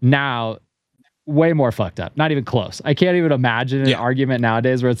 And now, way more fucked up. Not even close. I can't even imagine an argument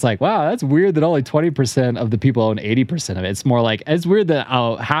nowadays where it's like, wow, that's weird that only 20% of the people own 80% of it. It's more like, it's weird that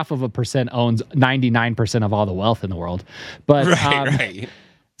 0.5% owns 99% of all the wealth in the world. But right.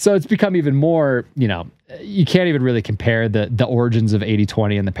 So it's become even more, you can't even really compare the origins of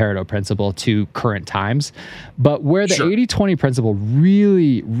 80-20 and the Pareto Principle to current times. But where the 80-20 principle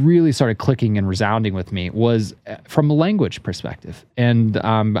really, really started clicking and resounding with me was from a language perspective. And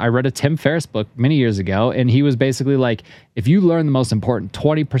I read a Tim Ferriss book many years ago, and he was basically like, if you learn the most important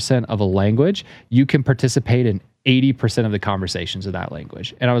 20% of a language, you can participate in 80% of the conversations of that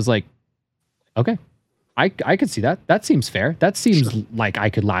language. And I was like, okay. I could see that. That seems fair. That seems like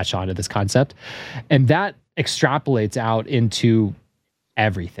I could latch onto this concept. And that extrapolates out into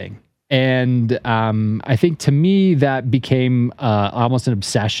everything. And I think to me that became almost an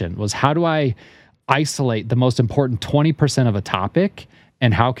obsession, was how do I isolate the most important 20% of a topic,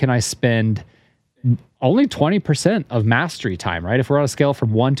 and how can I spend only 20% of mastery time, right? If we're on a scale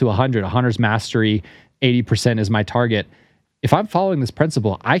from 1 to 100, 100's mastery, 80% is my target. if I'm following this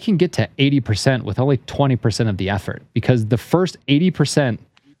principle, I can get to 80% with only 20% of the effort, because the first 80%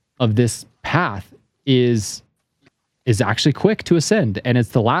 of this path is actually quick to ascend. And it's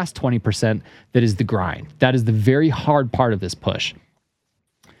the last 20% that is the grind. That is the very hard part of this push.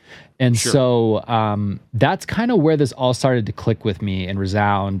 And so that's kind of where this all started to click with me and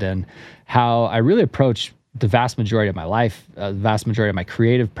resound, and how I really approach the vast majority of my life, the vast majority of my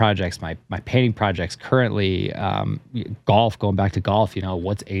creative projects, my painting projects currently, golf, going back to golf,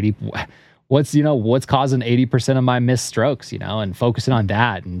 what's causing 80% of my missed strokes, and focusing on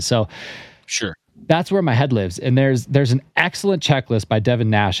that. And so that's where my head lives. And there's an excellent checklist by Devin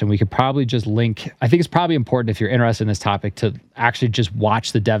Nash, and we could probably just link. I think it's probably important, if you're interested in this topic, to actually just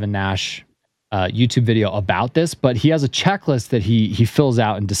watch the Devin Nash YouTube video about this. But he has a checklist that he fills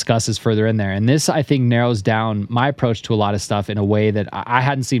out and discusses further in there. And this, I think, narrows down my approach to a lot of stuff in a way that I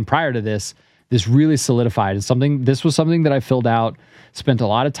hadn't seen prior to this. This really solidified. This was something that I filled out, spent a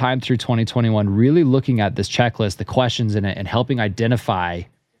lot of time through 2021 really looking at this checklist, the questions in it, and helping identify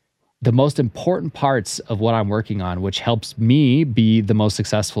the most important parts of what I'm working on, which helps me be the most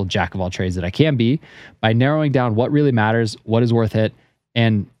successful jack of all trades that I can be, by narrowing down what really matters, what is worth it,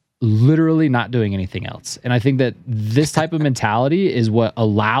 and literally not doing anything else. And I think that this type of mentality is what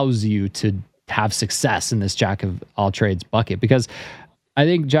allows you to have success in this jack of all trades bucket. Because I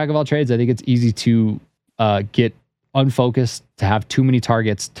think jack of all trades, I think it's easy to get unfocused, to have too many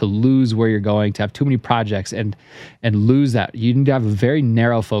targets, to lose where you're going, to have too many projects and lose that. You need to have a very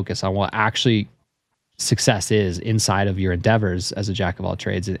narrow focus on what actually success is inside of your endeavors as a jack of all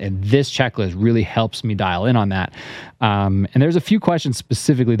trades. And this checklist really helps me dial in on that. And there's a few questions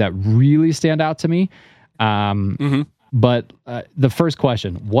specifically that really stand out to me. But the first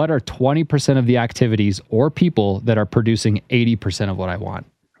question: what are 20% of the activities or people that are producing 80% of what I want?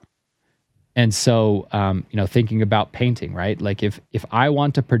 And so, thinking about painting, right? Like if I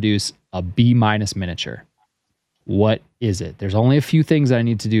want to produce a B- miniature, what is it? There's only a few things that I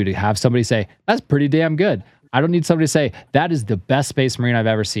need to do to have somebody say, that's pretty damn good. I don't need somebody to say, that is the best Space Marine I've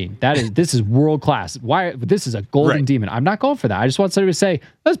ever seen. This is world class. Why? This is a golden demon. I'm not going for that. I just want somebody to say,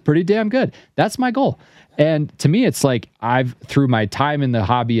 that's pretty damn good. That's my goal. And to me, it's like through my time in the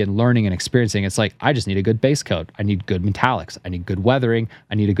hobby and learning and experiencing, it's like, I just need a good base coat. I need good metallics. I need good weathering.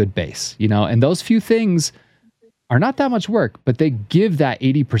 I need a good base, and those few things are not that much work, but they give that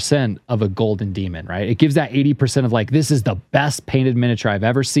 80% of a golden demon, right? It gives that 80% of like, this is the best painted miniature I've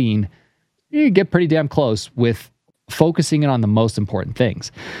ever seen. You get pretty damn close with focusing in on the most important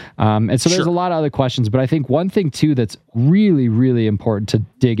things. And so there's a lot of other questions, but I think one thing too that's really, really important to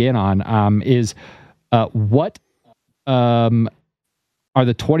dig in on is what are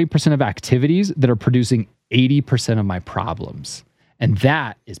the 20% of activities that are producing 80% of my problems? And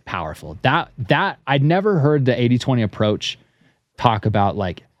that is powerful. That I'd never heard the 80-20 approach talk about,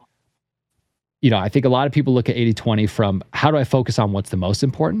 like, I think a lot of people look at 80-20 from how do I focus on what's the most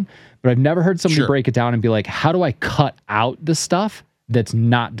important, but I've never heard somebody break it down and be like, how do I cut out the stuff that's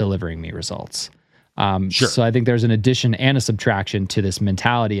not delivering me results? So I think there's an addition and a subtraction to this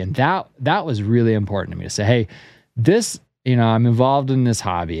mentality. And that was really important to me to say, hey, this, I'm involved in this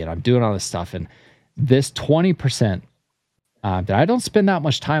hobby and I'm doing all this stuff. And this 20% that I don't spend that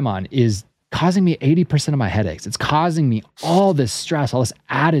much time on is causing me 80% of my headaches. It's causing me all this stress, all this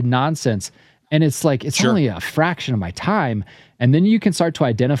added nonsense. And it's like, it's only a fraction of my time. And then you can start to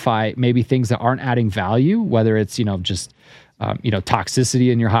identify maybe things that aren't adding value, whether it's, just,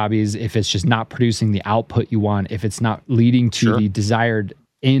 toxicity in your hobbies, if it's just not producing the output you want, if it's not leading to the desired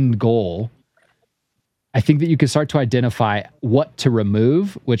end goal. I think that you can start to identify what to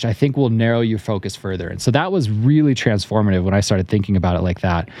remove, which I think will narrow your focus further. And so that was really transformative when I started thinking about it like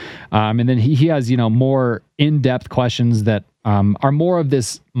that. And then he has, more in-depth questions that are more of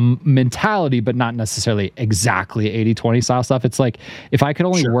this mentality, but not necessarily exactly 80-20 style stuff. It's like, if I could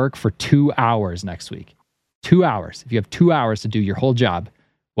only work for 2 hours next week, 2 hours, if you have 2 hours to do your whole job,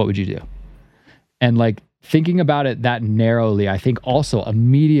 what would you do? And like thinking about it that narrowly, I think also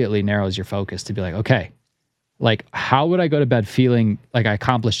immediately narrows your focus to be like, okay, like, how would I go to bed feeling like I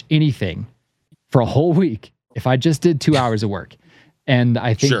accomplished anything for a whole week if I just did 2 hours of work? And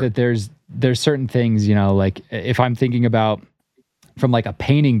I think that there's certain things, like if I'm thinking about from like a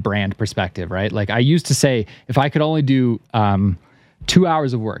painting brand perspective, right? Like I used to say, if I could only do 2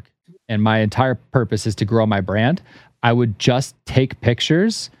 hours of work and my entire purpose is to grow my brand, I would just take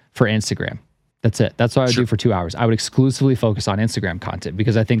pictures for Instagram. That's it. That's what I would do for 2 hours. I would exclusively focus on Instagram content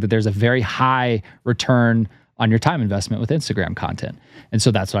because I think that there's a very high return on your time investment with Instagram content. And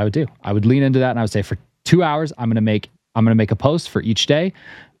so that's what I would do. I would lean into that and I would say, for 2 hours, I'm going to make a post for each day.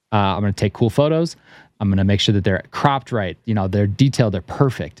 I'm going to take cool photos. I'm going to make sure that they're cropped right. You know, they're detailed, they're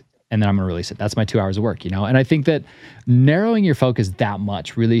perfect. And then I'm going to release it. That's my 2 hours of work, you know? And I think that narrowing your focus that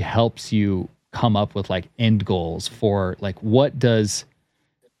much really helps you come up with like end goals for like, what does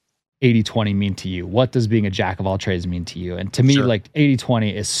 80/20 mean to you? What does being a jack of all trades mean to you? And to me, like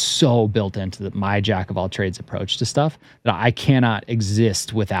 80/20 is so built into my jack of all trades approach to stuff that I cannot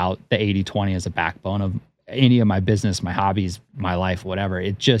exist without the 80/20 as a backbone of any of my business, my hobbies, my life, whatever.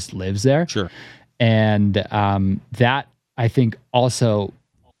 It just lives there. Sure. And that I think also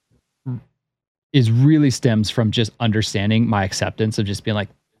is really stems from just understanding my acceptance of just being like,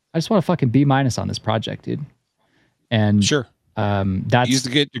 I just want to fucking B- on this project, dude. And sure. That's used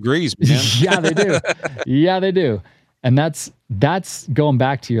to get degrees, man. Yeah, they do. Yeah, they do. And that's going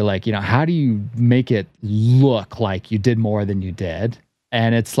back to your like, you know, how do you make it look like you did more than you did?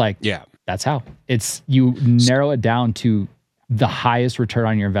 And it's like, yeah, that's how. It's you narrow it down to the highest return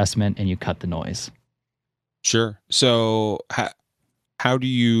on your investment and you cut the noise. Sure. So how do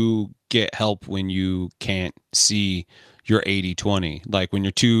you get help when you can't see your 80/20? Like when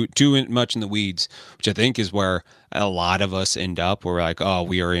you're too much in the weeds, which I think is where a lot of us end up. We're like, oh,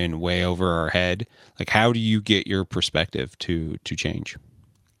 we are in way over our head. Like, how do you get your perspective to change?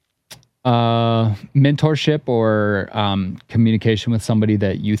 Mentorship or communication with somebody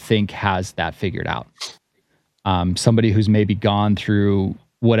that you think has that figured out. Somebody who's maybe gone through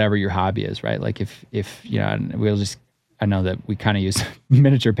whatever your hobby is, right? Like if you know, I know that we kind of use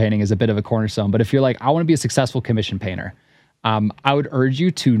miniature painting as a bit of a cornerstone, but if you're like, I want to be a successful commission painter, I would urge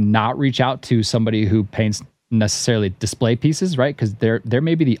you to not reach out to somebody who paints necessarily display pieces, right? Because they're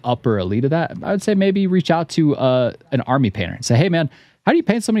maybe the upper elite of that. I would say maybe reach out to an army painter and say, hey man, how do you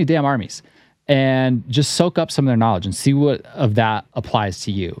paint so many damn armies? And just soak up some of their knowledge and see what of that applies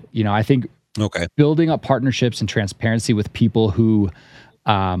to you. You know, I think building up partnerships and transparency with people who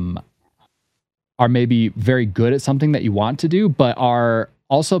are maybe very good at something that you want to do, but are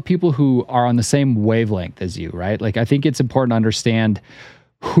also people who are on the same wavelength as you, right? Like, I think it's important to understand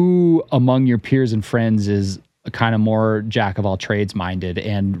who among your peers and friends is a kind of more jack of all trades minded,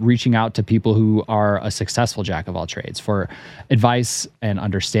 and reaching out to people who are a successful jack of all trades for advice and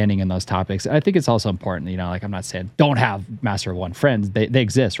understanding in those topics. I think it's also important, you know, like I'm not saying don't have master of one friends. They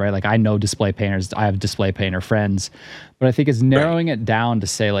exist, right? Like I know display painters, I have display painter friends, but I think it's narrowing it down to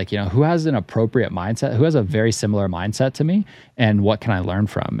say like, you know, who has an appropriate mindset, who has a very similar mindset to me, and what can I learn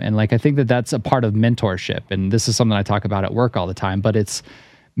from? And like, I think that that's a part of mentorship. And this is something I talk about at work all the time, but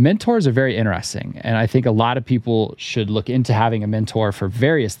mentors are very interesting. And I think a lot of people should look into having a mentor for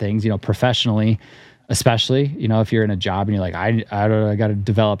various things, you know, professionally, especially, you know, if you're in a job and you're like, I don't know, I got to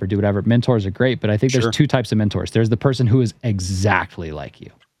develop or do whatever. Mentors are great, but I think there's two types of mentors. There's the person who is exactly like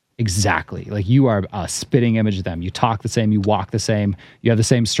you. Exactly. Like you are a spitting image of them. You talk the same, you walk the same, you have the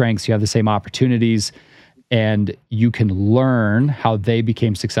same strengths, you have the same opportunities, and you can learn how they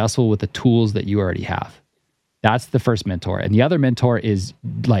became successful with the tools that you already have. That's the first mentor. And the other mentor is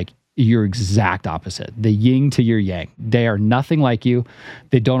like your exact opposite, the yin to your yang. They are nothing like you.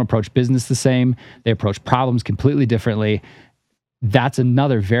 They don't approach business the same. They approach problems completely differently. That's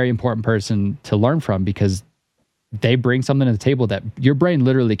another very important person to learn from, because they bring something to the table that your brain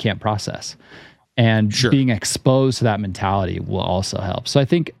literally can't process. And being exposed to that mentality will also help. So I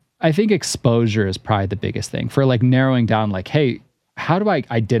think exposure is probably the biggest thing for like narrowing down like, hey, how do I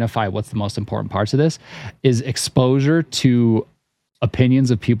identify what's the most important parts of this? Is exposure to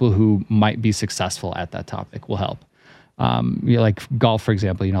opinions of people who might be successful at that topic will help. You know, like golf, for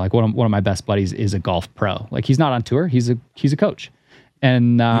example, you know, like one of my best buddies is a golf pro. Like he's not on tour. He's a coach.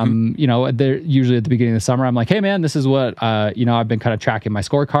 And, you know, they're usually at the beginning of the summer, I'm like, hey man, this is what, you know, I've been kind of tracking my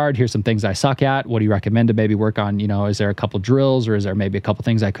scorecard. Here's some things I suck at. What do you recommend to maybe work on? You know, is there a couple drills, or is there maybe a couple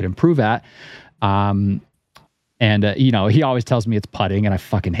things I could improve at? And, you know, he always tells me it's putting, and I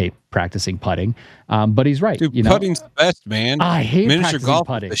fucking hate practicing putting. But he's right. Dude, you know? Putting's the best, man. I hate miniature golf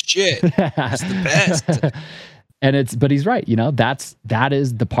putting. The shit. It's the best. But he's right. You know, that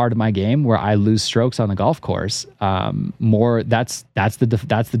is the part of my game where I lose strokes on the golf course. That's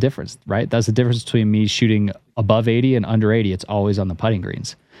the difference, right? That's the difference between me shooting above 80 and under 80. It's always on the putting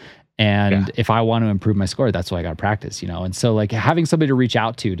greens. And if I want to improve my score, that's why I got to practice, you know? And so like having somebody to reach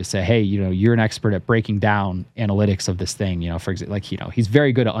out to say, hey, you know, you're an expert at breaking down analytics of this thing, you know, for example, like, you know, he's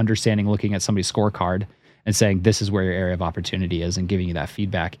very good at understanding, looking at somebody's scorecard and saying, this is where your area of opportunity is, and giving you that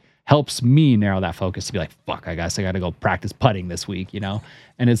feedback helps me narrow that focus to be like, fuck, I guess I got to go practice putting this week, you know?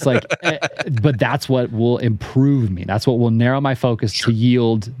 And it's like, but that's what will improve me. That's what will narrow my focus to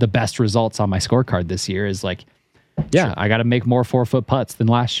yield the best results on my scorecard this year is like, I got to make more 4-foot putts than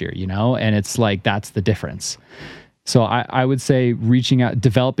last year, you know? And it's like, that's the difference. So I would say reaching out,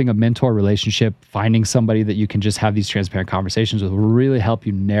 developing a mentor relationship, finding somebody that you can just have these transparent conversations with will really help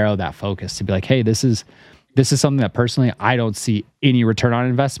you narrow that focus to be like, hey, this is something that personally I don't see any return on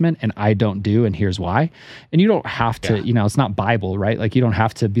investment and I don't do, and here's why. And you don't have to, it's not Bible, right? Like you don't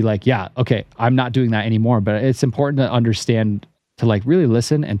have to be like, yeah, okay, I'm not doing that anymore. But it's important to understand, to like really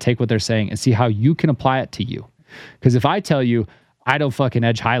listen and take what they're saying and see how you can apply it to you. Because if I tell you I don't fucking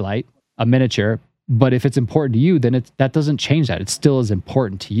edge highlight a miniature, but if it's important to you, then that doesn't change that. It still is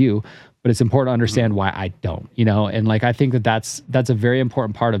important to you, but it's important to understand why I don't, And like, I think that's a very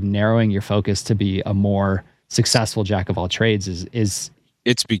important part of narrowing your focus to be a more successful jack of all trades is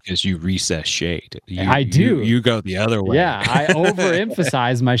it's because you recess shade. I do. You go the other way. Yeah. I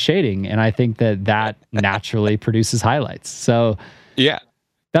overemphasize my shading, and I think that naturally produces highlights. So yeah,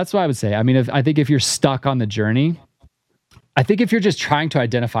 that's what I would say. I mean, I think if you're stuck on the journey, I think if you're just trying to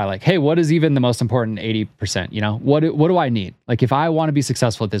identify like, hey, what is even the most important 80%, what do I need? Like if I want to be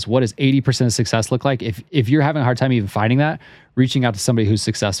successful at this, what does 80% of success look like? If you're having a hard time even finding that, reaching out to somebody who's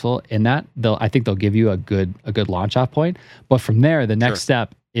successful in that, I think they'll give you a good launch off point. But from there, the next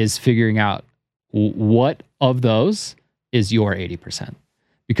step is figuring out what of those is your 80%,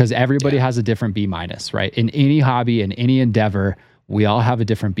 because everybody has a different B minus, right? In any hobby, in any endeavor, we all have a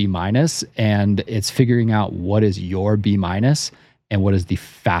different B minus, and it's figuring out what is your B minus and what is the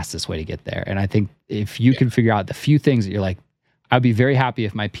fastest way to get there. And I think if you can figure out the few things that you're like, I'd be very happy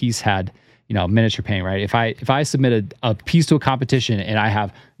if my piece had, miniature painting, right? If I submitted a piece to a competition and I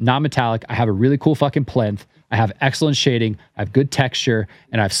have non-metallic, I have a really cool fucking plinth, I have excellent shading, I have good texture,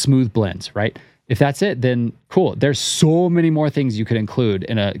 and I have smooth blends, right? If that's it, then cool. There's so many more things you could include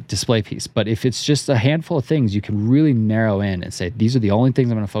in a display piece. But if it's just a handful of things, you can really narrow in and say, these are the only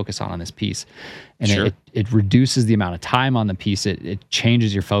things I'm going to focus on this piece. And it reduces the amount of time on the piece. It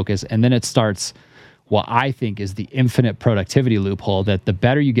changes your focus. And then it starts what I think is the infinite productivity loophole, that the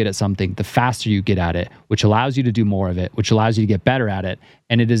better you get at something, the faster you get at it, which allows you to do more of it, which allows you to get better at it.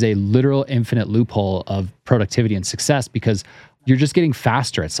 And it is a literal infinite loophole of productivity and success, because you're just getting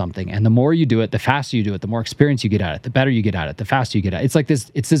faster at something. And the more you do it, the faster you do it, the more experience you get at it, the better you get at it, the faster you get at it. It's like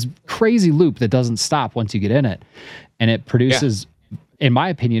it's this crazy loop that doesn't stop once you get in it. And it produces, in my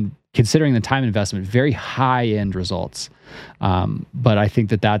opinion, considering the time investment, very high end results. But I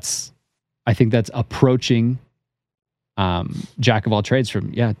think that's approaching jack of all trades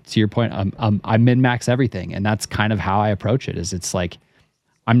from, to your point, I min-max everything. And that's kind of how I approach it. Is it's like,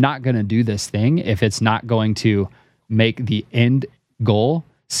 I'm not going to do this thing if it's not going to make the end goal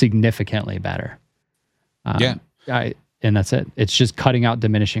significantly better. And that's it. It's just cutting out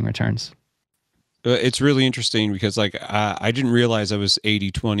diminishing returns. It's really interesting because I didn't realize I was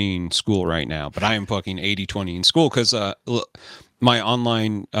 80-20 in school right now, but I am fucking 80-20 in school because my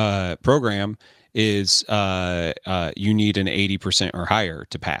online program is you need an 80% or higher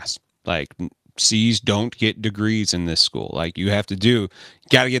to pass. Like C's don't get degrees in this school. Like you got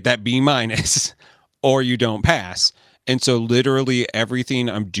to get that B minus or you don't pass. And so literally everything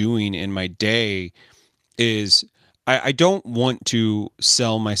I'm doing in my day is I don't want to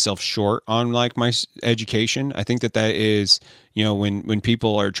sell myself short on like my education. I think that is, when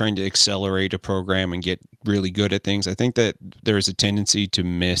people are trying to accelerate a program and get really good at things, I think that there's a tendency to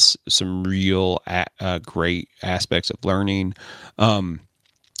miss some real great aspects of learning.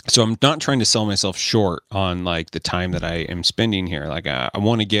 So I'm not trying to sell myself short on like the time that I am spending here. Like I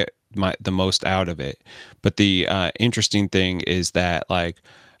want to get the most out of it. But the interesting thing is that like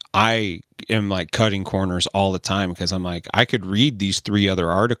I am like cutting corners all the time because I'm like, I could read these 3 other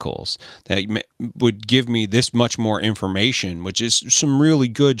articles that would give me this much more information, which is some really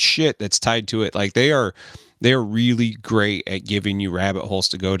good shit that's tied to it. Like they're really great at giving you rabbit holes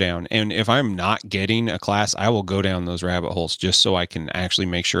to go down. And if I'm not getting a class, I will go down those rabbit holes just so I can actually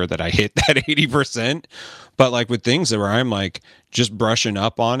make sure that I hit that 80%. But like with things where I'm like just brushing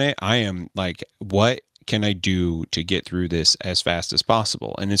up on it, I am like, what can I do to get through this as fast as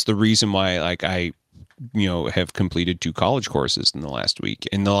possible? And it's the reason why like I have completed 2 college courses in the last week.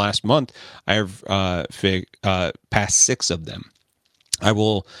 In the last month, I have passed 6 of them. I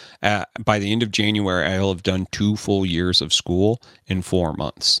will, by the end of January, I will have done 2 full years of school in 4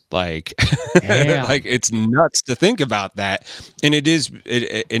 months. Like, like it's nuts to think about that. And and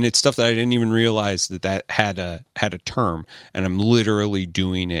it's stuff that I didn't even realize that had a term. And I'm literally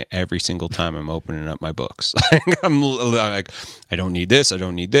doing it every single time I'm opening up my books. I'm like, I don't need this. I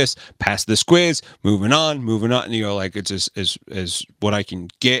don't need this. Pass this quiz. Moving on. And, like it's as what I can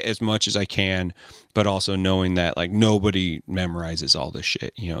get as much as I can. But also knowing that like nobody memorizes all this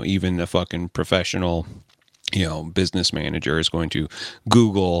shit, even the fucking professional business manager is going to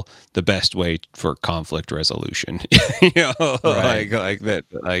Google the best way for conflict resolution. Right. Like that.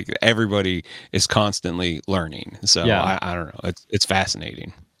 Like everybody is constantly learning. So Yeah. I don't know. It's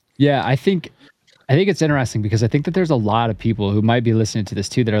fascinating. Yeah, I think it's interesting because I think that there's a lot of people who might be listening to this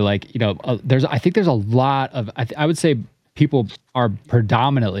too that are like, I think there's a lot of, I would say people are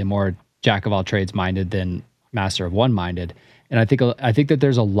predominantly more jack of all trades minded than master of one minded. And I think that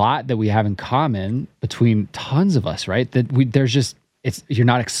there's a lot that we have in common between tons of us, right? That there's just, you're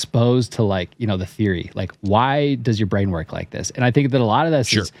not exposed to like, the theory, like why does your brain work like this? And I think that a lot of this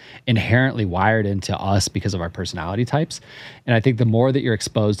Sure. is inherently wired into us because of our personality types. And I think the more that you're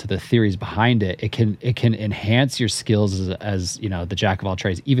exposed to the theories behind it, it can enhance your skills as the jack of all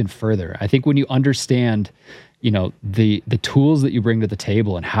trades even further. I think when you understand, the tools that you bring to the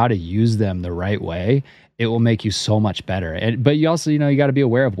table and how to use them the right way, it will make you so much better. But you also, you got to be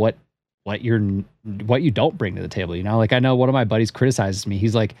aware of what you don't bring to the table. Like I know one of my buddies criticizes me.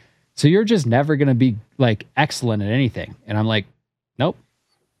 He's like, "So you're just never going to be like excellent at anything?" And I'm like, "Nope."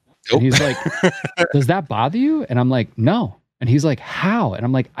 And he's like, "Does that bother you?" And I'm like, "No." And he's like, "How?" And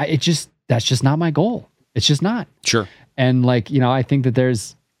I'm like, that's just not my goal. It's just not." Sure. And like, I think that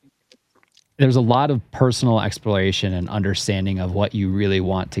there's a lot of personal exploration and understanding of what you really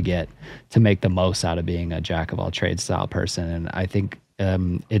want to get to make the most out of being a jack of all trades style person. And I think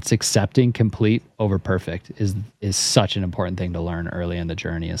it's accepting complete over perfect is such an important thing to learn early in the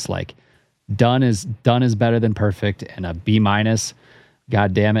journey. It's like done is better than perfect, and a B minus,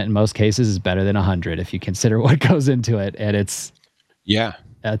 God damn it, in most cases is better than 100 if you consider what goes into it. And it's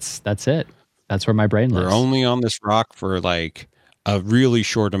that's it. That's where my brain lives. We're only on this rock for like a really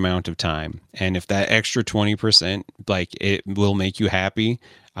short amount of time. And if that extra 20%, like it will make you happy,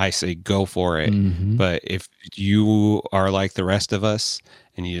 I say go for it. Mhm. But if you are like the rest of us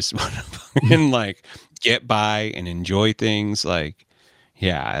and you just want to fucking like get by and enjoy things, like,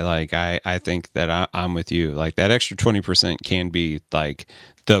 yeah, like I think that I'm with you. Like that extra 20% can be like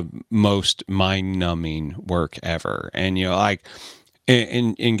the most mind numbing work ever. And, like,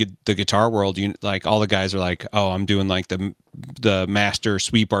 in the guitar world, like all the guys are like, oh, I'm doing like the master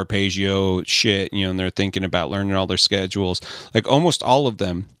sweep arpeggio shit, and they're thinking about learning all their schedules. Like almost all of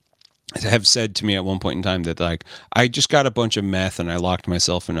them have said to me at one point in time that like I just got a bunch of meth and I locked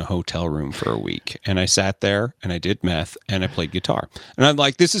myself in a hotel room for a week and I sat there and I did meth and I played guitar. And I'm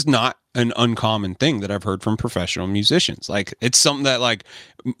like, this is not an uncommon thing that I've heard from professional musicians. Like it's something that like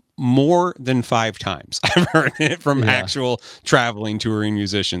more than 5 times I've heard it from actual traveling touring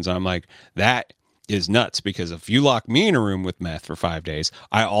musicians. I'm like, that is nuts, because if you lock me in a room with meth for 5 days,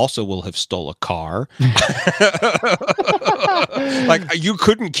 I also will have stole a car. Like you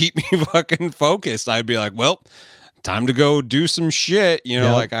couldn't keep me fucking focused. I'd be like, well, time to go do some shit.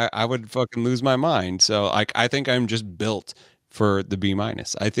 Like I would fucking lose my mind. So like, I think I'm just built for the B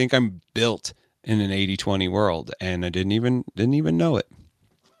minus. I think I'm built in an 80-20 world, and I didn't even know it.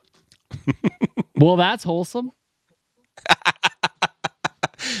 Well, that's wholesome.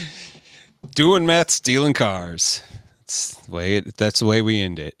 Doing meth, stealing cars. That's the way we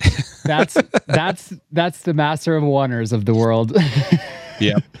end it. That's the master of wonders of the world.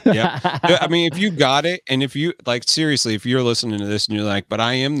 Yeah. I mean, if you got it, and if you like, seriously, if you're listening to this and you're like, but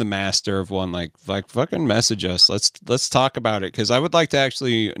I am the master of one, like fucking message us. Let's talk about it, because I would like to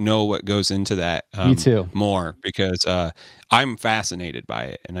actually know what goes into that. Me too. More, because I'm fascinated by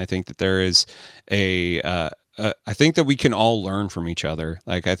it, and I think that there is I think that we can all learn from each other.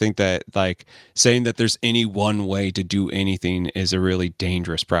 Like, I think that like saying that there's any one way to do anything is a really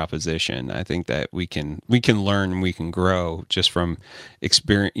dangerous proposition. I think that we can learn and we can grow just from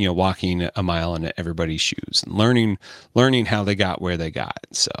experience, walking a mile in everybody's shoes and learning how they got where they got.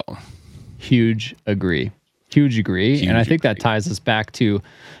 So huge agree. And I think that ties us back to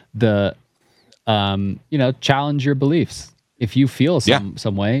the, challenge your beliefs. If you feel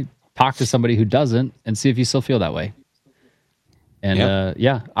some way, talk to somebody who doesn't and see if you still feel that way. And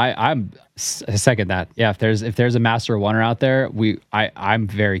I second that. Yeah, if there's a master of wonder out there, I'm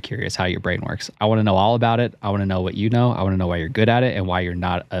very curious how your brain works. I want to know all about it. I want to know what you know. I want to know why you're good at it and why you're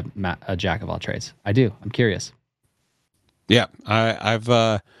not a jack of all trades. I do. I'm curious. Yeah, I've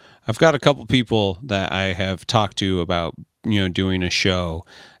got a couple people that I have talked to about doing a show,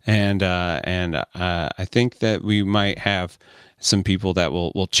 and I think that we might have some people that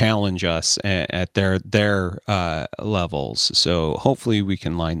will challenge us at their levels. So hopefully we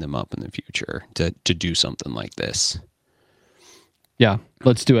can line them up in the future to do something like this. Yeah,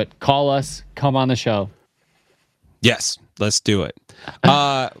 let's do it. Call us. Come on the show. Yes, let's do it.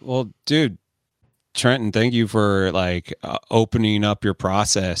 Well, dude, Trenton, thank you for like opening up your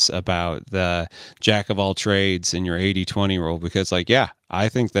process about the jack of all trades in your 80-20 rule, because like, yeah, I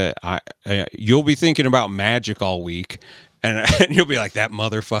think that you'll be thinking about Magic all week, and, and you'll be like, that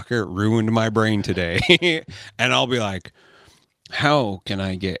motherfucker ruined my brain today. And I'll be like, how can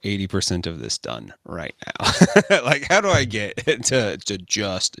I get 80% of this done right now? Like, how do I get to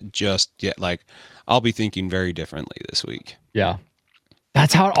just get like, I'll be thinking very differently this week. Yeah.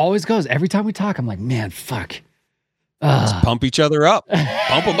 That's how it always goes. Every time we talk, I'm like, man, fuck. Let's pump each other up.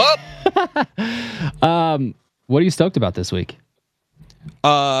 Pump them up. What are you stoked about this week?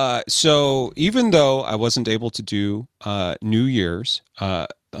 So even though I wasn't able to do New Year's,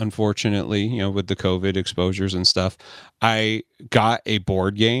 unfortunately, you know, with the COVID exposures and stuff, I got a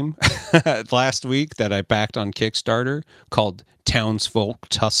board game last week that I backed on Kickstarter called Townsfolk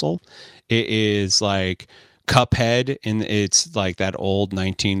Tussle. It is like Cuphead, and it's like that old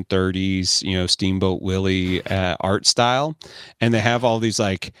 1930s, you know, Steamboat Willie art style, and they have all these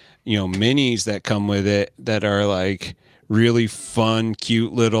like, you know, minis that come with it that are like really fun,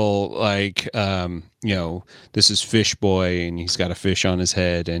 cute little like you know, this is Fish Boy and he's got a fish on his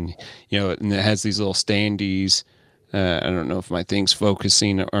head, and you know, and it has these little standees. I don't know if my thing's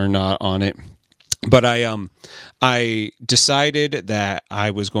focusing or not on it, but I decided that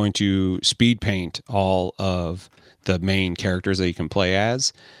I was going to speed paint all of the main characters that you can play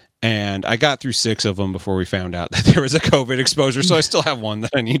as. And I got through 6 of them before we found out that there was a COVID exposure. So I still have one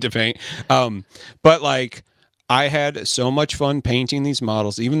that I need to paint. But like, I had so much fun painting these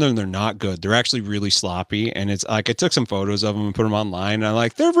models, even though they're not good. They're actually really sloppy. And it's like, I took some photos of them and put them online, and I'm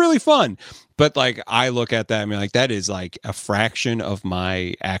like, they're really fun. But like, I look at that and be like, that is like a fraction of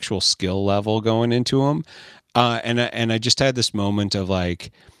my actual skill level going into them. And I just had this moment of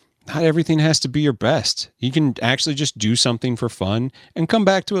like, not everything has to be your best. You can actually just do something for fun and come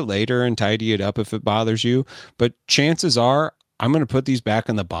back to it later and tidy it up if it bothers you. But chances are I'm going to put these back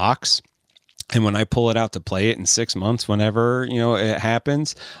in the box, and when I pull it out to play it in 6 months, whenever, you know, it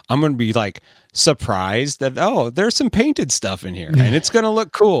happens, I'm going to be like surprised that, oh, there's some painted stuff in here and it's going to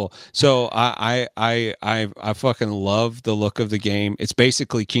look cool. So I fucking love the look of the game. It's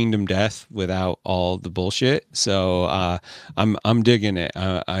basically Kingdom Death without all the bullshit. So I'm digging it.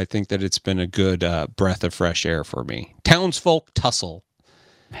 I think that it's been a good breath of fresh air for me. Townsfolk Tussle.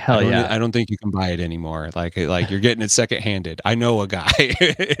 Hell yeah. I don't think you can buy it anymore. Like you're getting it secondhanded. I know a guy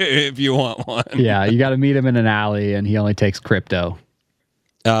if you want one. Yeah, you got to meet him in an alley, and he only takes crypto.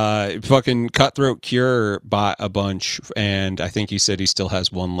 Fucking Cutthroat Cure bought a bunch, and I think he said he still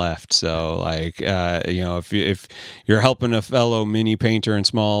has one left. So like, you know, if you're helping a fellow mini painter and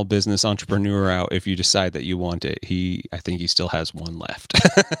small business entrepreneur out, if you decide that you want it, I think he still has one left.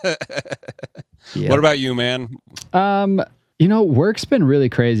 Yep. What about you, man? You know, work's been really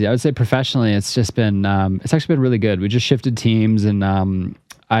crazy. I would say professionally, it's just been, it's actually been really good. We just shifted teams, and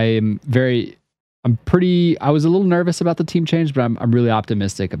I was a little nervous about the team change, but I'm really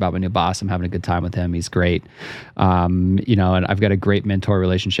optimistic about my new boss. I'm having a good time with him. He's great. You know, and I've got a great mentor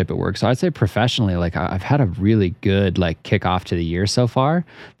relationship at work. So I'd say professionally, like I've had a really good like kickoff to the year so far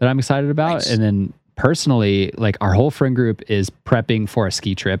that I'm excited about. Nice. And then personally, like our whole friend group is prepping for a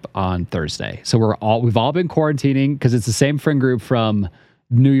ski trip on Thursday. So we've all been quarantining because it's the same friend group from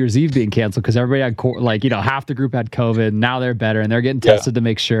New Year's Eve being canceled because everybody had like, you know, half the group had COVID. Now they're better and they're getting tested to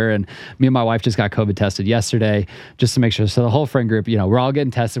make sure. And me and my wife just got COVID tested yesterday just to make sure. So the whole friend group, you know, we're all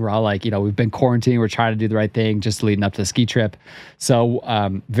getting tested. We're all like, you know, we've been quarantining. We're trying to do the right thing just leading up to the ski trip.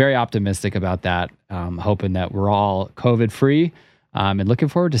 So very optimistic about that. Hoping that we're all COVID free. And looking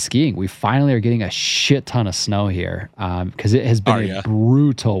forward to skiing. We finally are getting a shit ton of snow here because it has been a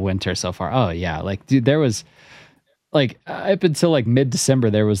brutal winter so far. Oh yeah, like dude, there was like up until like mid-December,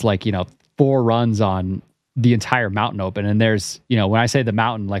 there was like, you know, 4 runs on the entire mountain open. And there's, you know, when I say the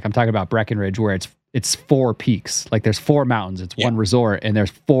mountain, like I'm talking about Breckenridge, where it's 4 peaks. Like there's 4 mountains. It's one resort, and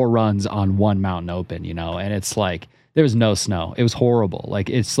there's 4 runs on one mountain open. You know, and it's like. There was no snow. It was horrible. Like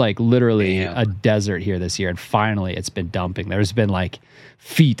it's like literally a desert here this year. And finally it's been dumping. There's been like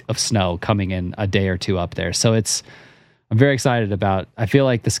feet of snow coming in a day or 2 up there. So I'm very excited I feel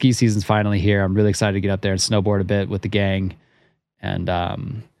like the ski season's finally here. I'm really excited to get up there and snowboard a bit with the gang. And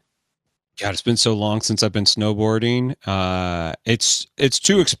God, it's been so long since I've been snowboarding. It's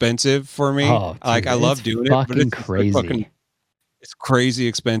too expensive for me. Oh, dude, like I love doing it, but it's crazy. It's crazy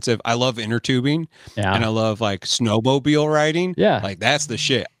expensive. I love inner tubing, and I love like snowmobile riding. Yeah, like that's the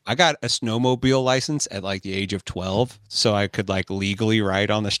shit. I got a snowmobile license at like the age of 12, so I could like legally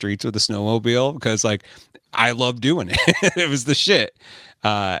ride on the streets with a snowmobile because like I love doing it. It was the shit.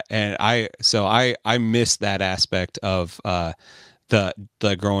 And I miss that aspect of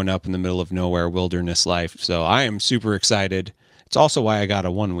the growing up in the middle of nowhere wilderness life. So I am super excited. It's also why I got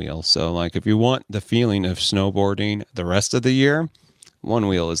a one wheel. So like if you want the feeling of snowboarding the rest of the year, one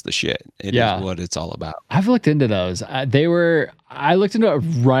wheel is the shit. It is what it's all about. I've looked into those. I looked into it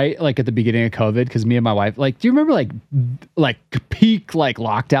right like at the beginning of COVID because me and my wife, like, do you remember like peak like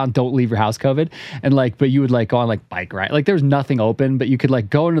lockdown, don't leave your house COVID? And like, but you would like go on like bike ride. Like there was nothing open, but you could like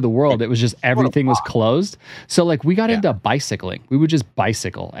go into the world. It was just everything was closed. So like we got into bicycling. We would just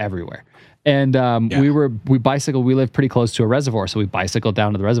bicycle everywhere. And we bicycled. We lived pretty close to a reservoir, so we bicycled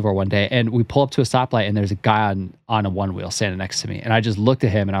down to the reservoir one day, and we pull up to a stoplight, and there's a guy on a one wheel standing next to me, and I just looked at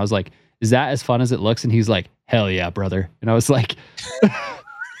him, and I was like, "Is that as fun as it looks?" And he's like, "Hell yeah, brother!" And I was like,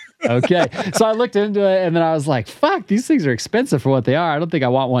 "Okay." So I looked into it, and then I was like, "Fuck, these things are expensive for what they are. I don't think I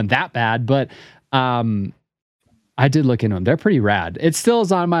want one that bad." But I did look into them. They're pretty rad. It still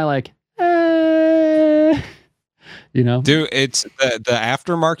is on my like. You know, dude, it's the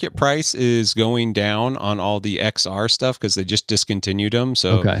aftermarket price is going down on all the XR stuff because they just discontinued them.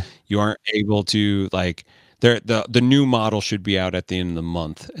 So you aren't able to like the new model should be out at the end of the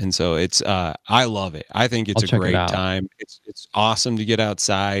month. And so it's I love it. I think it's a great time. It's awesome to get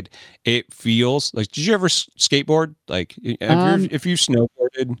outside. It feels like, did you ever skateboard? Like if you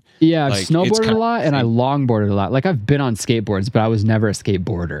snowboarded? Yeah, I've like, snowboarded a lot and I longboarded a lot. Like I've been on skateboards, but I was never a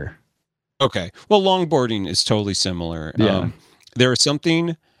skateboarder. Okay. Well, longboarding is totally similar. Yeah. There is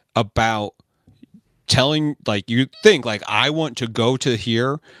something about telling, like, you think, like, I want to go to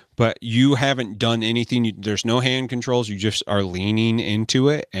here, but you haven't done anything. There's no hand controls. You just are leaning into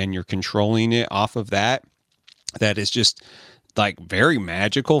it and you're controlling it off of that. That is just, like, very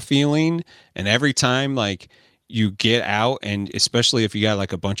magical feeling. And every time, like, you get out, and especially if you got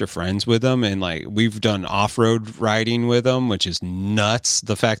like a bunch of friends with them, and like we've done off-road riding with them, which is nuts.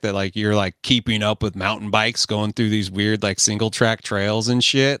 The fact that like you're like keeping up with mountain bikes going through these weird like single track trails and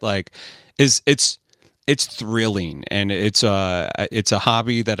shit, like it's thrilling. And it's a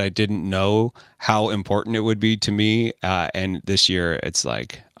hobby that I didn't know how important it would be to me. And this year it's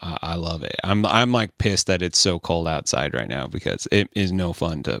like, I love it. I'm like pissed that it's so cold outside right now because it is no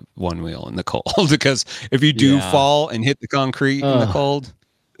fun to one wheel in the cold. Because if you do fall and hit the concrete in the cold,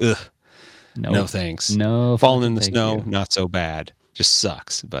 no thanks. No, falling in the snow, not so bad. Just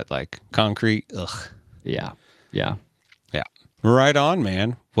sucks. But like concrete, Yeah. Right on,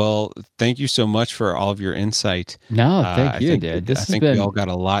 man. Well, thank you so much for all of your insight. No, thank you, dude. I think we all got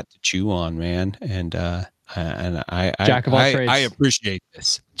a lot to chew on, man. And I Jack of all trades. I appreciate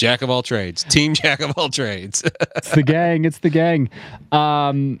this. Jack of all trades. Team Jack of all trades. It's the gang. It's the gang.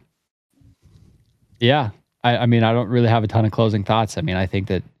 Yeah. I mean, I don't really have a ton of closing thoughts. I mean, I think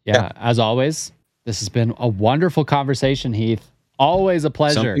that, as always, this has been a wonderful conversation, Heath. Always a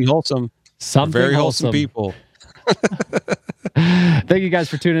pleasure. Something wholesome. Something very wholesome people. Thank you guys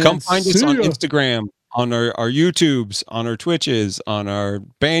for tuning in. Come find us on Instagram, on our YouTubes, on our Twitches, on our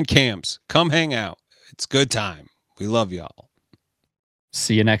band camps. Come hang out. It's good time. We love y'all.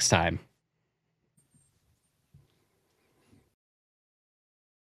 See you next time.